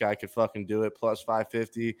upstairs, this guy could fucking do it. Plus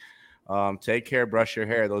 550. Take care, brush your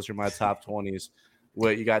hair. Those are my top 20s.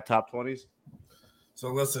 What, you got top 20s?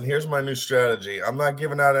 So listen, here's my new strategy. I'm not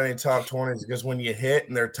giving out any top 20s because when you hit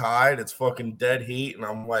and they're tied, it's fucking dead heat. And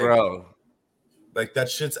I'm like, bro, like that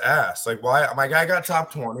shit's ass. Like, why? My guy got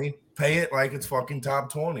top 20. Pay it like it's fucking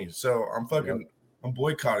top 20. So I'm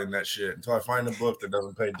boycotting that shit until I find a book that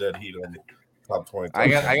doesn't pay dead heat on the top 20. I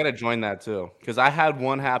got to join that too because I had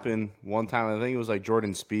one happen one time. I think it was like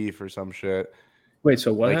Jordan Spieth or some shit. Wait,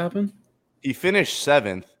 so what happened? He finished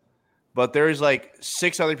 7th, but there's like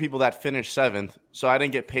 6 other people that finished 7th, so I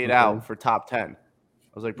didn't get paid out for top 10. I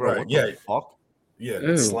was like, bro, what the fuck? Yeah,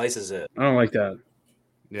 Ew. Slices it. I don't like that.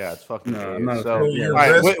 Yeah, it's fucking. No, I'm not so, all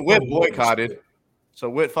right, Whit boycotted. So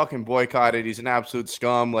Whit fucking boycotted. He's an absolute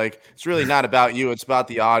scum. Like, it's really not about you. It's about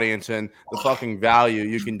the audience and the fucking value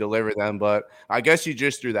you can deliver them. But I guess you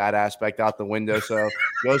just threw that aspect out the window. So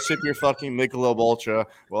go sip your fucking Michelob Ultra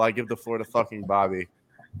while I give the floor to fucking Bobby.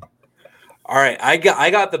 All right, I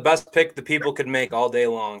got the best pick the people could make all day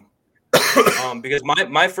long. Because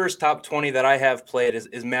my first top 20 that I have played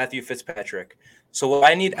is Matthew Fitzpatrick. So what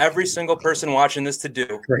I need every single person watching this to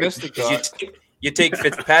do is you take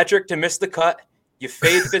Fitzpatrick to miss the cut. You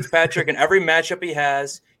fade Fitzpatrick in every matchup he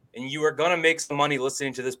has, and you are gonna make some money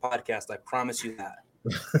listening to this podcast. I promise you that.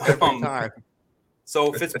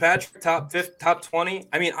 So Fitzpatrick top 20.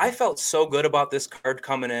 I mean, I felt so good about this card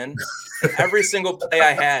coming in. Every single play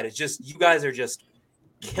I had, it's just you guys are just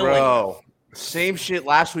killing. Bro, same shit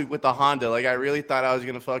last week with the Honda. Like, I really thought I was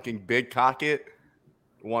gonna fucking big cock it.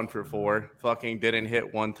 1 for 4. Fucking didn't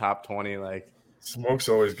hit one top 20. Like, Smoke's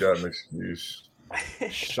always got an excuse.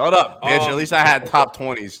 Shut up, bitch. At least I had top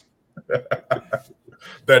 20s.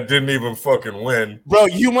 That didn't even fucking win. Bro,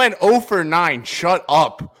 you went 0 for 9. Shut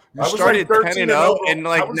up. You started like 10-0, and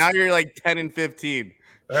like now you're like 10-15.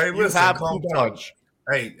 Hey, You listen, have calm two down. punch.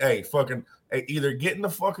 Hey, fucking, hey, either get in the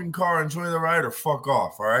fucking car, enjoy the ride, or fuck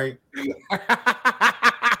off. All right.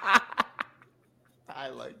 I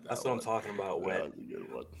like that. That's what I'm talking about, Whit. That was a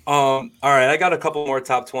good one. All right, I got a couple more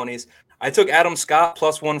top 20s. I took Adam Scott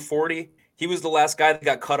plus 140. He was the last guy that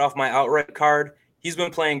got cut off my outright card. He's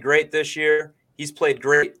been playing great this year. He's played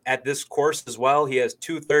great at this course as well. He has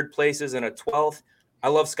 2 third places and a 12th. I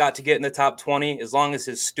love Scott to get in the top 20 as long as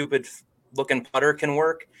his stupid looking putter can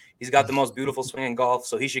work. He's got the most beautiful swing in golf,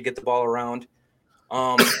 so he should get the ball around.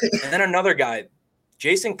 And then another guy,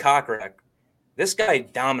 Jason Kokrak. This guy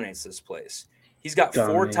dominates this place. He's got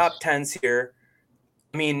 4 top 10s here.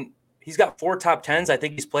 I mean, he's got 4 top 10s. I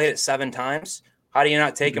think he's played it 7 times. How do you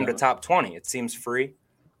not take him to top 20? It seems free.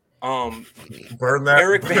 Burn that.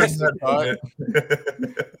 Eric Van. That.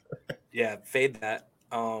 Yeah, fade that.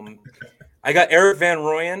 I got Eric Van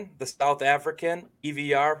Rooyen, the South African,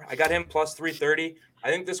 EVR. I got him plus 330. I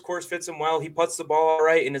think this course fits him well. He puts the ball all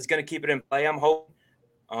right and is going to keep it in play, I'm hoping.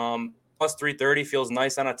 Plus 330 feels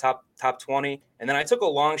nice on a top 20. And then I took a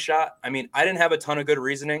long shot. I mean, I didn't have a ton of good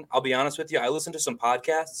reasoning. I'll be honest with you. I listened to some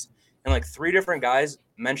podcasts, and like 3 different guys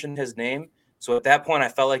mentioned his name. So at that point, I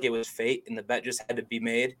felt like it was fate, and the bet just had to be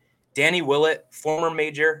made. Danny Willett, former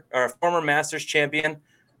Masters champion.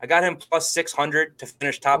 I got him plus 600 to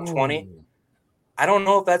finish top 20. I don't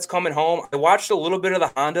know if that's coming home. I watched a little bit of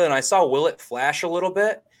the Honda, and I saw Willett flash a little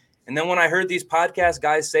bit. And then when I heard these podcast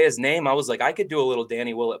guys say his name, I was like, I could do a little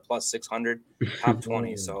Danny Willett plus 600, top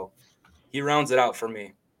 20. So he rounds it out for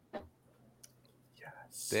me.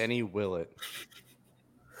 Yes. Danny Willett.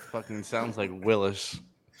 Fucking sounds like Willis.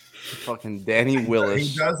 Fucking Danny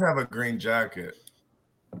Willis. He does have a green jacket.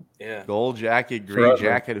 Yeah. Gold jacket, green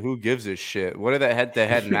jacket. Who gives a shit? What are the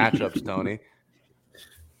head-to-head matchups, Tony?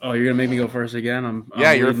 Oh, you're gonna make me go first again?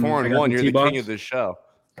 You're 4-1. You're the king of this show.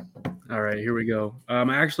 All right, here we go. I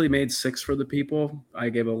actually made 6 for the people. I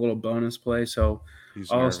gave a little bonus play, so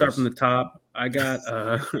I'll start from the top. I got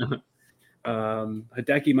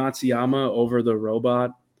Hideki Matsuyama over the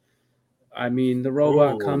robot. I mean, the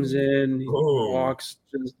robot comes in, he walks.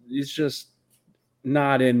 He's just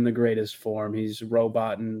not in the greatest form. He's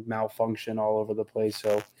robot and malfunction all over the place.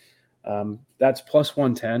 So that's plus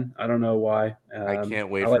 110. I don't know why. I can't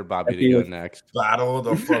wait for Bobby to go next. Battle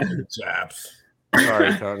the fucking Japs.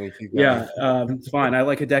 Sorry, Tony. It's fine. I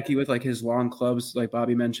like Hideki with like his long clubs, like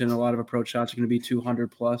Bobby mentioned. A lot of approach shots are going to be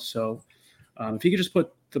 200 plus. So if he could just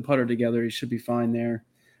put the putter together, he should be fine there.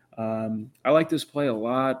 I like this play a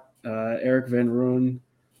lot. Eric Van Rooyen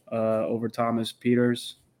over Thomas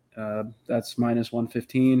Peters. That's minus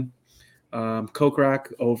 115.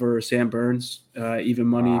 Kokrak over Sam Burns, even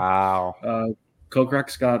money. Wow.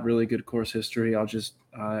 Kokrak's got really good course history. I'll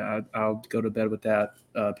go to bed with that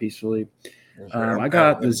peacefully. I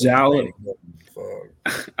got the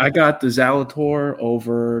Zalator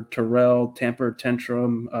over Terrell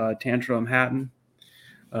Tantrum Hatton.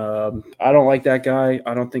 I don't like that guy.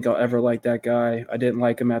 I don't think I'll ever like that guy. I didn't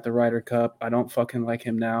like him at the Ryder Cup. I don't fucking like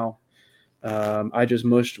him now. I just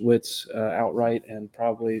mushed Witz outright and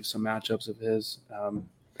probably some matchups of his.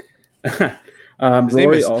 His Rory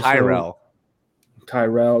name is also, Tyrell.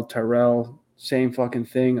 Tyrell, same fucking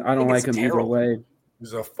thing. I don't like him either way.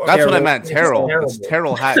 He's a That's what I Terrell. meant. Terrell. It's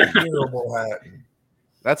Terrell Hatton. terrible hat.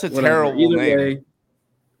 That's a Whatever. terrible Either name. way,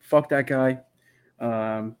 fuck that guy.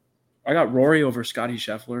 I got Rory over Scotty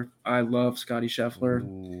Scheffler. I love Scotty Scheffler,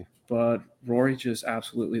 Ooh. but Rory just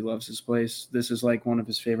absolutely loves this place. This is like one of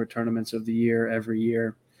his favorite tournaments of the year every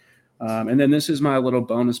year. And then this is my little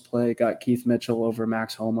bonus play. Got Keith Mitchell over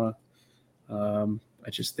Max Homa. I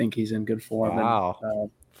just think he's in good form. Wow. And,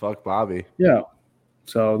 Fuck Bobby. yeah.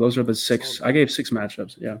 So those are the 6. I gave 6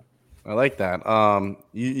 matchups. Yeah. I like that.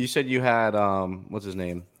 You said you had what's his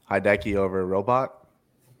name? Hideki over Robot.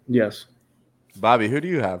 Yes. Bobby, who do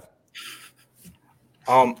you have?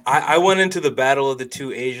 I went into the battle of the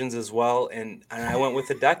two Asians as well, and I went with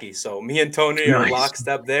Hideki. So me and Tony are Nice.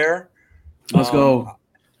 lockstep there. Let's go.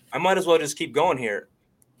 I might as well just keep going here.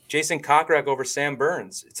 Jason Kokrak over Sam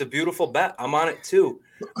Burns. It's a beautiful bet. I'm on it too.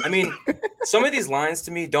 I mean, some of these lines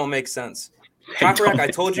to me don't make sense. Kokrak,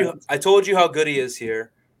 I told you how good he is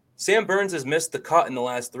here. Sam Burns has missed the cut in the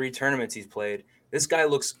last 3 tournaments he's played. This guy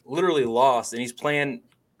looks literally lost, and he's playing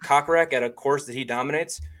Kokrak at a course that he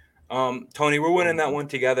dominates. Tony, we're winning that one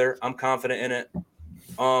together. I'm confident in it.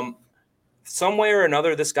 Some way or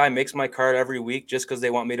another, this guy makes my card every week just because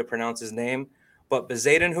they want me to pronounce his name. But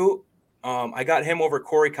Bezadenhout, I got him over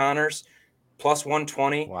Corey Connors, plus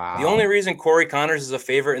 120. Wow. The only reason Corey Connors is a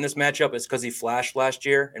favorite in this matchup is because he flashed last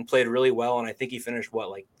year and played really well, and I think he finished,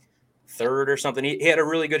 like 3rd or something. He had a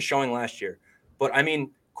really good showing last year. But, I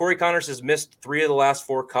mean, Corey Connors has missed 3 of the last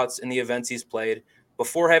 4 cuts in the events he's played.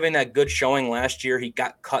 Before having that good showing last year, he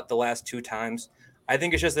got cut the last 2 times. I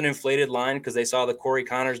think it's just an inflated line because they saw the Corey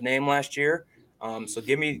Connors name last year. So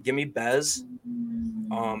give me Bez.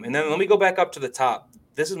 And then let me go back up to the top.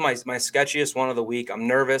 This is my sketchiest one of the week. I'm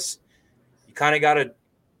nervous. You kind of got to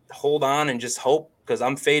hold on and just hope because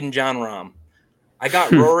I'm fading John Rahm. I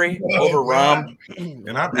got Rory over Rahm.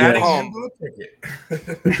 And I'm adding him to the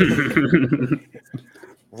ticket.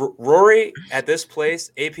 Rory at this place,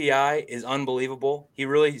 API is unbelievable. He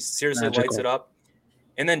really seriously lights it up.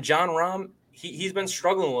 And then John Rahm, he's been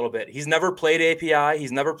struggling a little bit. He's never played API.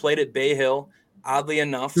 He's never played at Bay Hill, oddly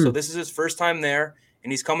enough. So this is his first time there,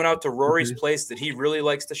 and he's coming out to Rory's place that he really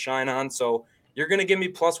likes to shine on. So you're going to give me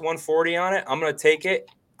plus 140 on it. I'm going to take it.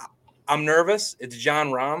 I'm nervous. It's John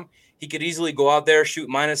Rahm. He could easily go out there, shoot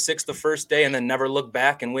 -6 the first day, and then never look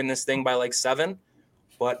back and win this thing by like 7.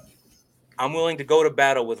 But I'm willing to go to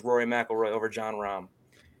battle with Rory McIlroy over John Rahm.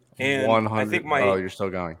 And 100. I think you're still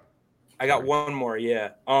going. I got one more,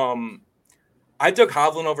 yeah. I took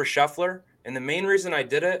Hovland over Scheffler, and the main reason I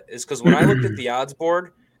did it is because when I looked at the odds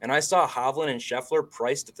board and I saw Hovland and Scheffler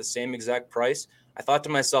priced at the same exact price, I thought to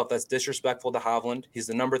myself, that's disrespectful to Hovland. He's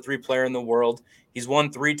the number 3 player in the world. He's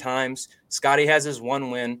won 3 times. Scotty has his 1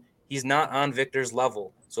 win. He's not on Victor's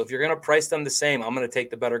level. So if you're going to price them the same, I'm going to take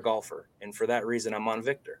the better golfer. And for that reason, I'm on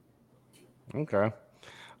Victor. Okay. All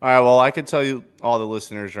right. Well, I can tell you all the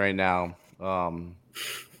listeners right now,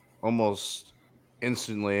 almost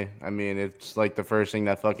instantly. I mean, it's like the first thing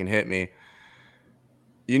that fucking hit me.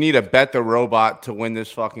 You need to bet the robot to win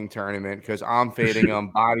this fucking tournament because I'm fading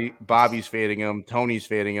him. Bobby's fading him. Tony's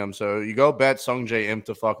fading him. So you go bet Sungjae Im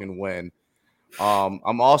to fucking win.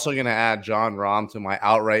 I'm also going to add John Rahm to my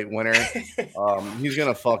outright winner. He's going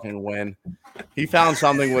to fucking win. He found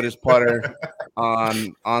something with his putter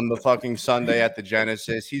on the fucking Sunday at the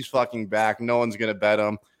Genesis. He's fucking back. No one's going to bet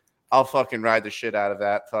him. I'll fucking ride the shit out of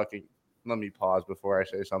that fucking. Let me pause before I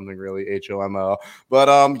say something really HOMO.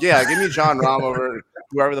 But yeah, give me John Rahm over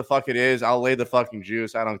whoever the fuck it is. I'll lay the fucking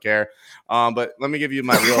juice. I don't care. But let me give you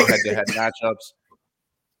my real head-to-head matchups.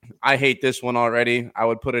 I hate this one already. I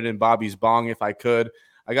would put it in Bobby's bong if I could.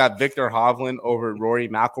 I got Victor Hovland over Rory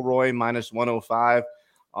McIlroy -105.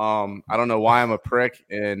 I don't know why I'm a prick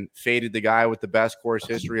and faded the guy with the best course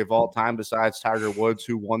history of all time besides Tiger Woods,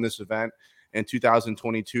 who won this event in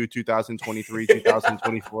 2022, 2023,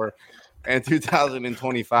 2024, and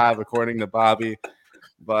 2025, according to Bobby.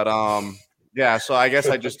 But Yeah, so I guess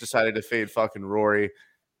I just decided to fade fucking Rory.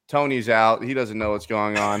 Tony's out. He doesn't know what's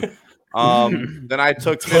going on. Then I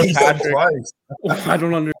took Fitzpatrick. I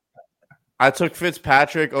don't understand. I took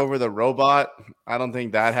Fitzpatrick over the robot. I don't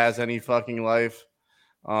think that has any fucking life.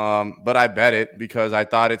 But I bet it because I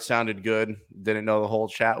thought it sounded good. Didn't know the whole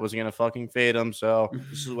chat was gonna fucking fade him. So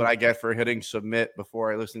this is what I get for hitting submit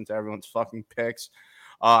before I listen to everyone's fucking picks.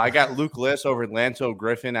 I got Luke Liss over Lanto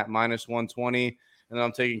Griffin at -120, and then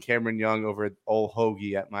I'm taking Cameron Young over old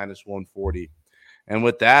Hoagie at -140. And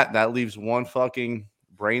with that, that leaves one fucking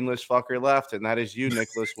brainless fucker left, and that is you,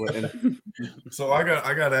 Nicholas Witten. So I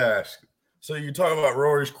got to ask. So you talk about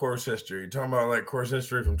Rory's course history. You talking about like course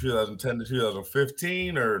history from 2010 to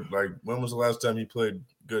 2015, or like when was the last time he played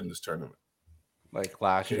good in this tournament? Like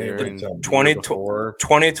last year,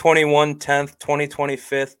 2021 10th, 2020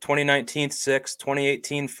 5th, 2019 6th,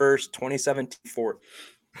 2018 1st, 2017 4th.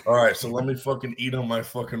 All right, so let me fucking eat on my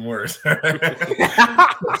fucking words.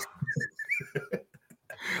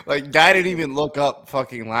 Like, guy didn't even look up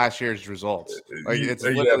fucking last year's results. Like, it's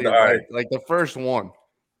literally like the first one.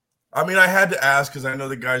 I mean, I had to ask because I know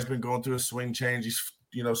the guy's been going through a swing change. He's,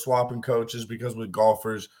 swapping coaches because with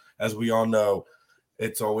golfers, as we all know,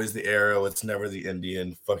 it's always the Arrow. It's never the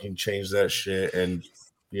Indian. Fucking change that shit. And,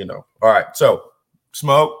 All right. So,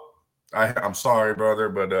 Smoke, I'm sorry, brother,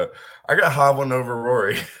 but I got Hovland over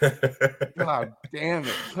Rory. God damn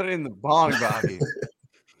it. Put it in the bong, Bobby.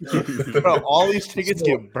 Bro, all these tickets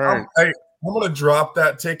get burnt. I'm going to drop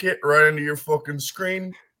that ticket right into your fucking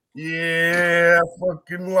screen. Yeah,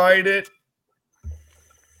 fucking light it.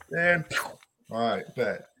 And all right,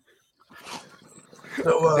 bet.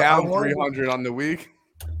 So, down 300 on the week.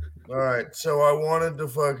 All right, so I wanted to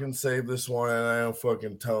fucking save this one, and I know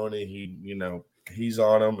fucking Tony. He's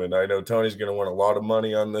on him, and I know Tony's gonna win a lot of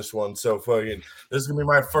money on this one. So fucking, this is gonna be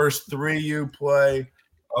my first 3U play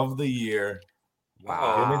of the year.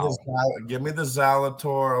 Wow. Give me the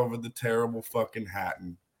Zalator over the terrible fucking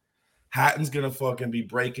Hatton. Hatton's gonna fucking be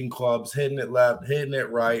breaking clubs, hitting it left, hitting it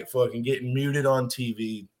right, fucking getting muted on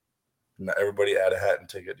TV. Not everybody add a Hatton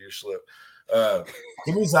ticket to your slip.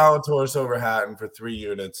 Give me Zalatoris over Hatton for 3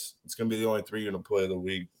 units. It's gonna be the only 3-unit play of the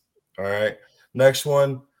week. All right. Next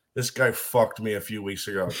one. This guy fucked me a few weeks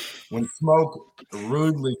ago. When Smoke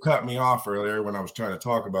rudely cut me off earlier when I was trying to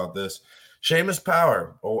talk about this, Seamus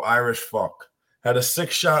Power, old Irish fuck, had a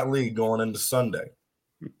 6-shot lead going into Sunday.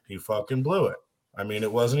 He fucking blew it. I mean,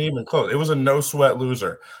 it wasn't even close. It was a no-sweat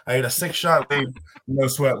loser. I had a 6-shot lead,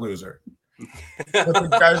 no-sweat loser. But the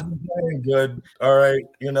guy's been playing good. All right,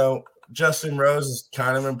 Justin Rose has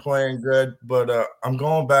kind of been playing good, but I'm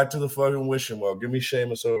going back to the fucking wishing well. Give me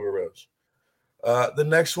Seamus over Rose. The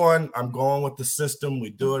next one, I'm going with the system. We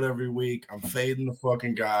do it every week. I'm fading the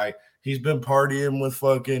fucking guy. He's been partying with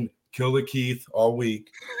fucking Killer Keith all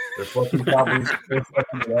week. They're fucking probably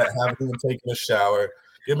haven't even taken a shower.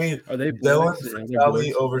 Give me Dylan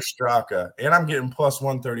Fratelli over Straka. And I'm getting plus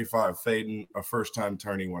 135, fading a first-time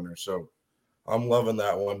tourney winner. So I'm loving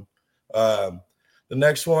that one. The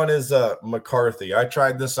next one is McCarthy. I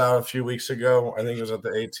tried this out a few weeks ago. I think it was at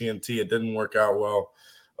the AT&T. It didn't work out well.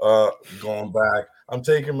 Going back, I'm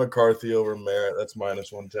taking McCarthy over Merritt. That's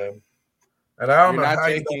minus 110. And I don't know how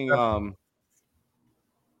taking.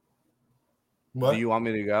 What? Do you want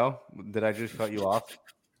me to go? Did I just cut you off?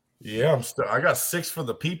 Yeah, I got 6 for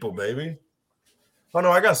the people, baby. Oh no,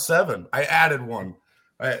 I got 7. I added one.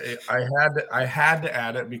 I had to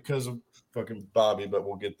add it because of fucking Bobby, but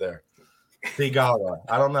we'll get there. Thigala.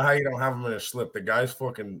 I don't know how you don't have him in a slip. The guy's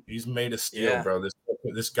he's made of steel, bro.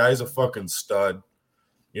 This guy's a fucking stud.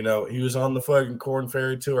 He was on the fucking Corn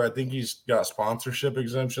Ferry Tour. I think he's got sponsorship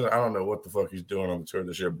exemption. I don't know what the fuck he's doing on the tour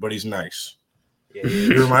this year, but he's nice. Yeah,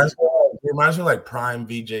 he reminds me like Prime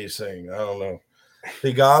VJ Singh. I don't know.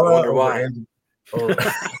 Thigala over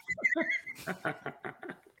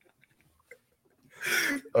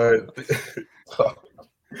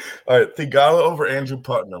All right, Thigala over Andrew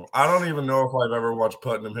Putnam. I don't even know if I've ever watched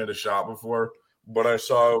Putnam hit a shot before, but I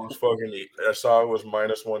saw it was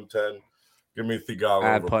minus 110. Give me Thigala.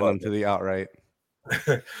 Add Putnam to the outright.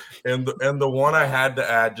 and the one I had to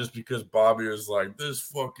add just because Bobby was like, this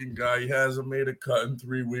fucking guy, he hasn't made a cut in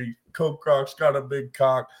 3 weeks. Coke Croc's got a big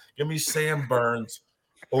cock. Give me Sam Burns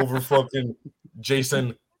over fucking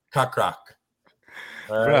Jason Kokrak.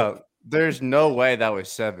 Bro, there's no way that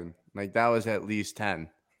was 7. Like, that was at least 10.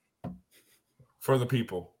 For the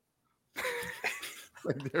people.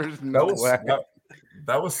 Like, there's no way.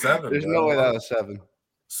 That was 7. There's no way that was 7.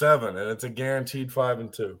 7, and it's a guaranteed 5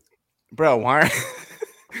 and 2. Bro, why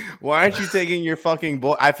aren't you taking your fucking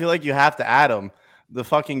boy? I feel like you have to add him. the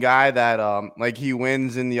fucking guy that like he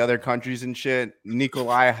wins in the other countries and shit.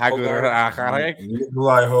 Nikolai Hagler.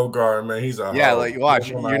 Nikolai Hogarth, man, he's a Yeah, hoe. like watch.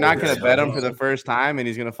 He's You're not gonna bet him he's- for the first time, and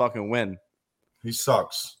he's gonna fucking win. He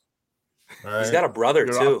sucks. All right? He's got a brother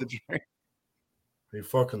You're too. off the train. He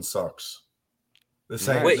fucking sucks. This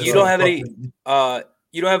Wait, ain't, Wait, this you don't ain't have any? fucking-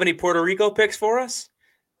 You don't have any Puerto Rico picks for us?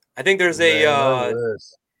 I think there's Man, a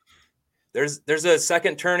there is. there's a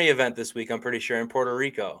second tourney event this week. I'm pretty sure in Puerto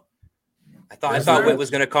Rico. I Is thought there? Witt was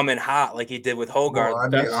going to come in hot like he did with Hogarth. Well, I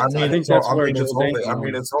That's- mean, I think it's, that's I where mean, it's Notre only, I Dame's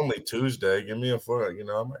mean, going. it's only Tuesday. Give me a foot, you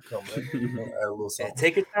know. I might come in, add a little Yeah, something.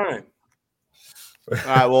 take your time. All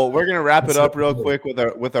right, well, we're gonna wrap it up real quick with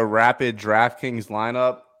a rapid DraftKings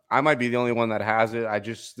lineup. I might be the only one that has it.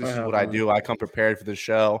 This is what I do. I come prepared for the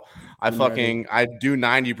show. I I'm ready. do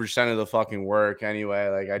 90% of the fucking work anyway.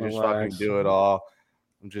 Like I just Relax. fucking do it all.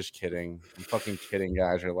 I'm just kidding. I'm fucking kidding,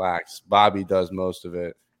 guys. Relax. Bobby does most of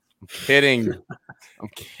it. I'm kidding. I'm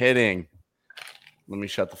kidding. Let me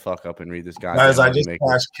shut the fuck up and read this guy. Guys, I just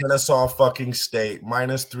cashed Kennesaw fucking State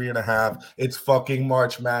 -3.5. It's fucking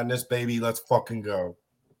March Madness, baby. Let's fucking go.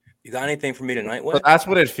 You got anything for me tonight, But Witt? that's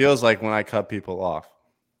what it feels like when I cut people off.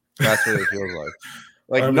 That's what it feels like.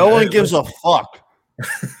 Like I mean, no one hey, gives a fuck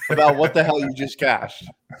about what the hell you just cashed.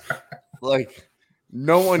 Like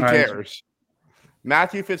no one All right. cares.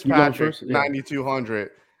 Matthew You Fitzpatrick, going first? Yeah.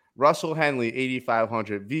 9,200. Russell Henley,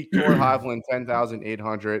 8,500. Victor Hovland,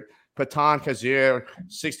 10,800. Patan Kazir,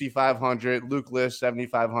 6,500. Luke List,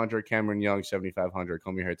 7,500. Cameron Young, 7,500.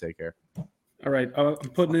 Come here, take care. All right, I'm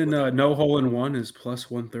putting in no hole in one is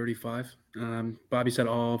plus 135. Bobby said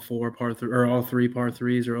all three par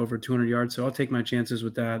threes are over 200 yards, so I'll take my chances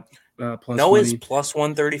with that. Plus No money. is plus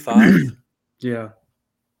 135. Yeah,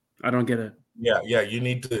 I don't get it, Yeah. You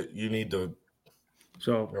need to.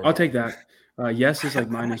 so I'll take that. Yes is like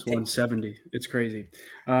minus 170. It's crazy.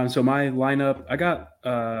 So my lineup, I got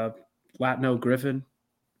Latno Griffin.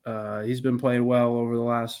 He's been playing well over the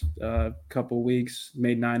last couple weeks.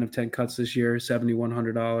 Made 9 of 10 cuts this year,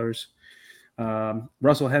 $7,100.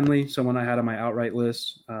 Russell Henley, someone I had on my outright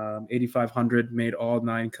list, 8,500. Made all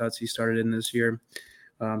 9 cuts he started in this year,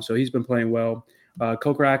 so he's been playing well.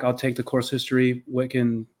 Kokrak, I'll take the course history. Witt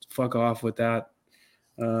can fuck off with that.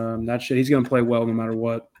 That shit, he's gonna play well no matter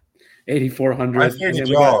what. 8,400. I faded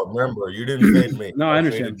y'all. Remember, you didn't fade me. No, I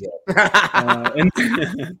understand. faded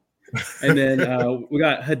y'all. And then we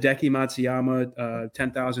got Hideki Matsuyama,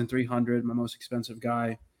 10,300, my most expensive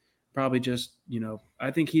guy. Probably just,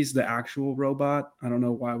 I think he's the actual robot. I don't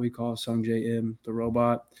know why we call Sung Jae Im the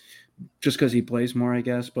robot, just because he plays more, I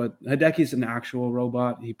guess. But Hideki's an actual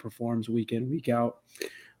robot. He performs week in, week out.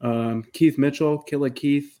 Keith Mitchell, Killer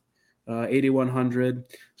Keith, 8,100.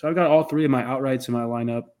 So I've got all 3 of my outrights in my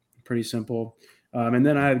lineup. Pretty simple. And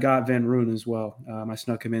then I've got Van Roon as well. I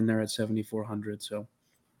snuck him in there at 7,400. So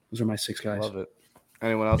those are my 6 guys. Love it.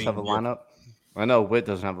 Anyone else have a lineup? I know Witt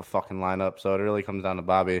doesn't have a fucking lineup, so it really comes down to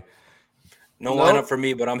Bobby. No Nope. lineup for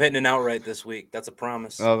me, but I'm hitting an outright this week. That's a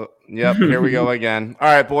promise. Yep, here we go again. All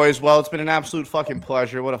right, boys. Well, it's been an absolute fucking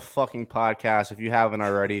pleasure. What a fucking podcast. If you haven't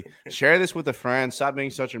already, share this with a friend. Stop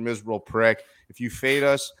being such a miserable prick. If you fade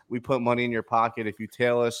us, we put money in your pocket. If you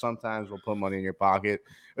tail us, sometimes we'll put money in your pocket.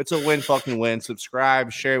 It's a win fucking win.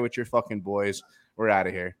 Subscribe, share with your fucking boys. We're out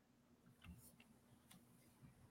of here.